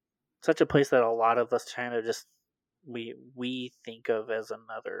place that a lot of us kind of just we think of as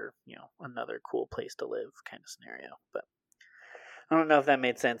another, you know, another cool place to live kind of scenario. But I don't know if that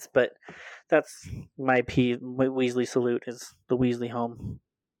made sense, but that's my Weasley salute is the Weasley home,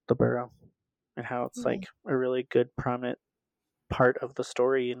 the Burrow, and how it's like a really good prominent part of the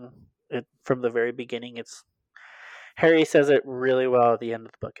story. And it, from the very beginning, it's Harry says it really well at the end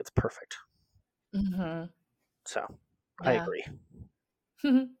of the book. It's perfect. So I agree.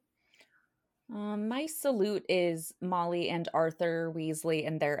 My salute is Molly and Arthur Weasley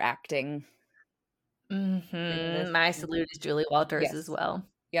and their acting. My salute is Julie Walters as well.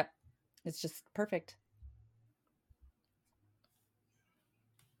 Yep. It's just perfect.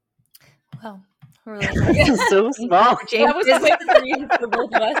 Well, we're really so small. That was quick for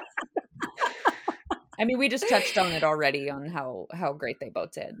both of us. I mean, we just touched on it already on how great they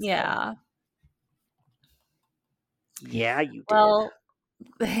both did. So. Yeah. Yeah, you did. Well,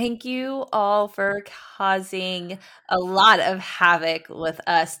 thank you all for causing a lot of havoc with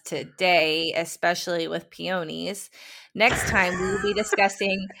us today, especially with peonies. Next time we will be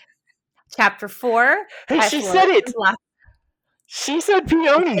discussing chapter 4. Hey, she said it. She said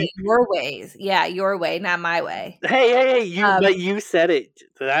peony. Okay, your ways. Yeah, your way, not my way. Hey, but you said it.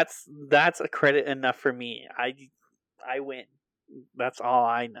 That's a credit enough for me. I win. That's all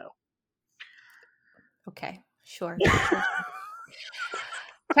I know. Okay, sure.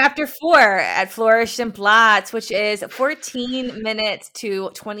 Chapter 4 at Flourish and Blots, which is 14 minutes to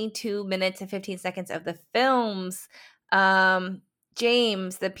 22 minutes and 15 seconds of the films.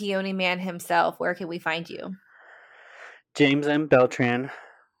 James, the Peony Man himself, where can we find you? James M. Beltran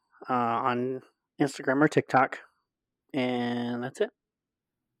on Instagram or TikTok. And that's it.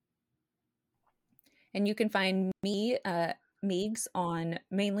 And you can find me, Meegs, on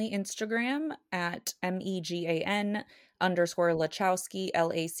mainly Instagram at MEGAN_Lachowski,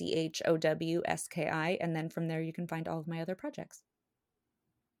 LACHOWSKI. And then from there, you can find all of my other projects.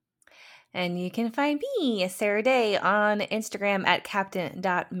 And you can find me, Sarah Day, on Instagram at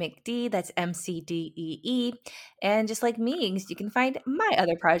captain.mcd. That's MCDEE. And just like Meegs, you can find my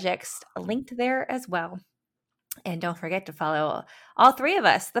other projects linked there as well. And don't forget to follow all three of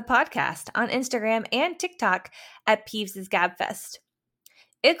us, the podcast, on Instagram and TikTok at Peeves' Gabfest.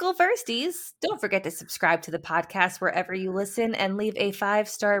 Ickle Firsties, don't forget to subscribe to the podcast wherever you listen and leave a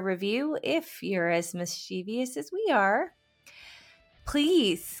 5-star review if you're as mischievous as we are.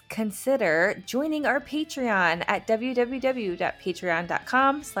 Please consider joining our Patreon at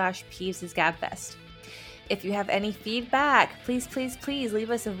www.patreon.com/Peeves'Gabfest. If you have any feedback, please leave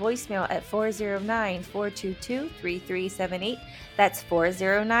us a voicemail at 409-422-3378. That's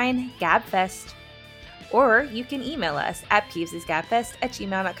 409-GABFEST. Or you can email us at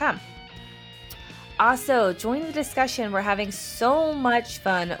peevesgabfest@gmail.com. Also, join the discussion. We're having so much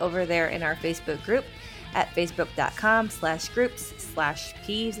fun over there in our Facebook group at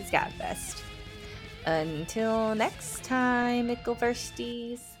facebook.com/groups/PeevesGabfest. Until next time, Ickle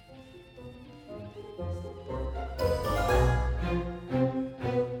Firsties.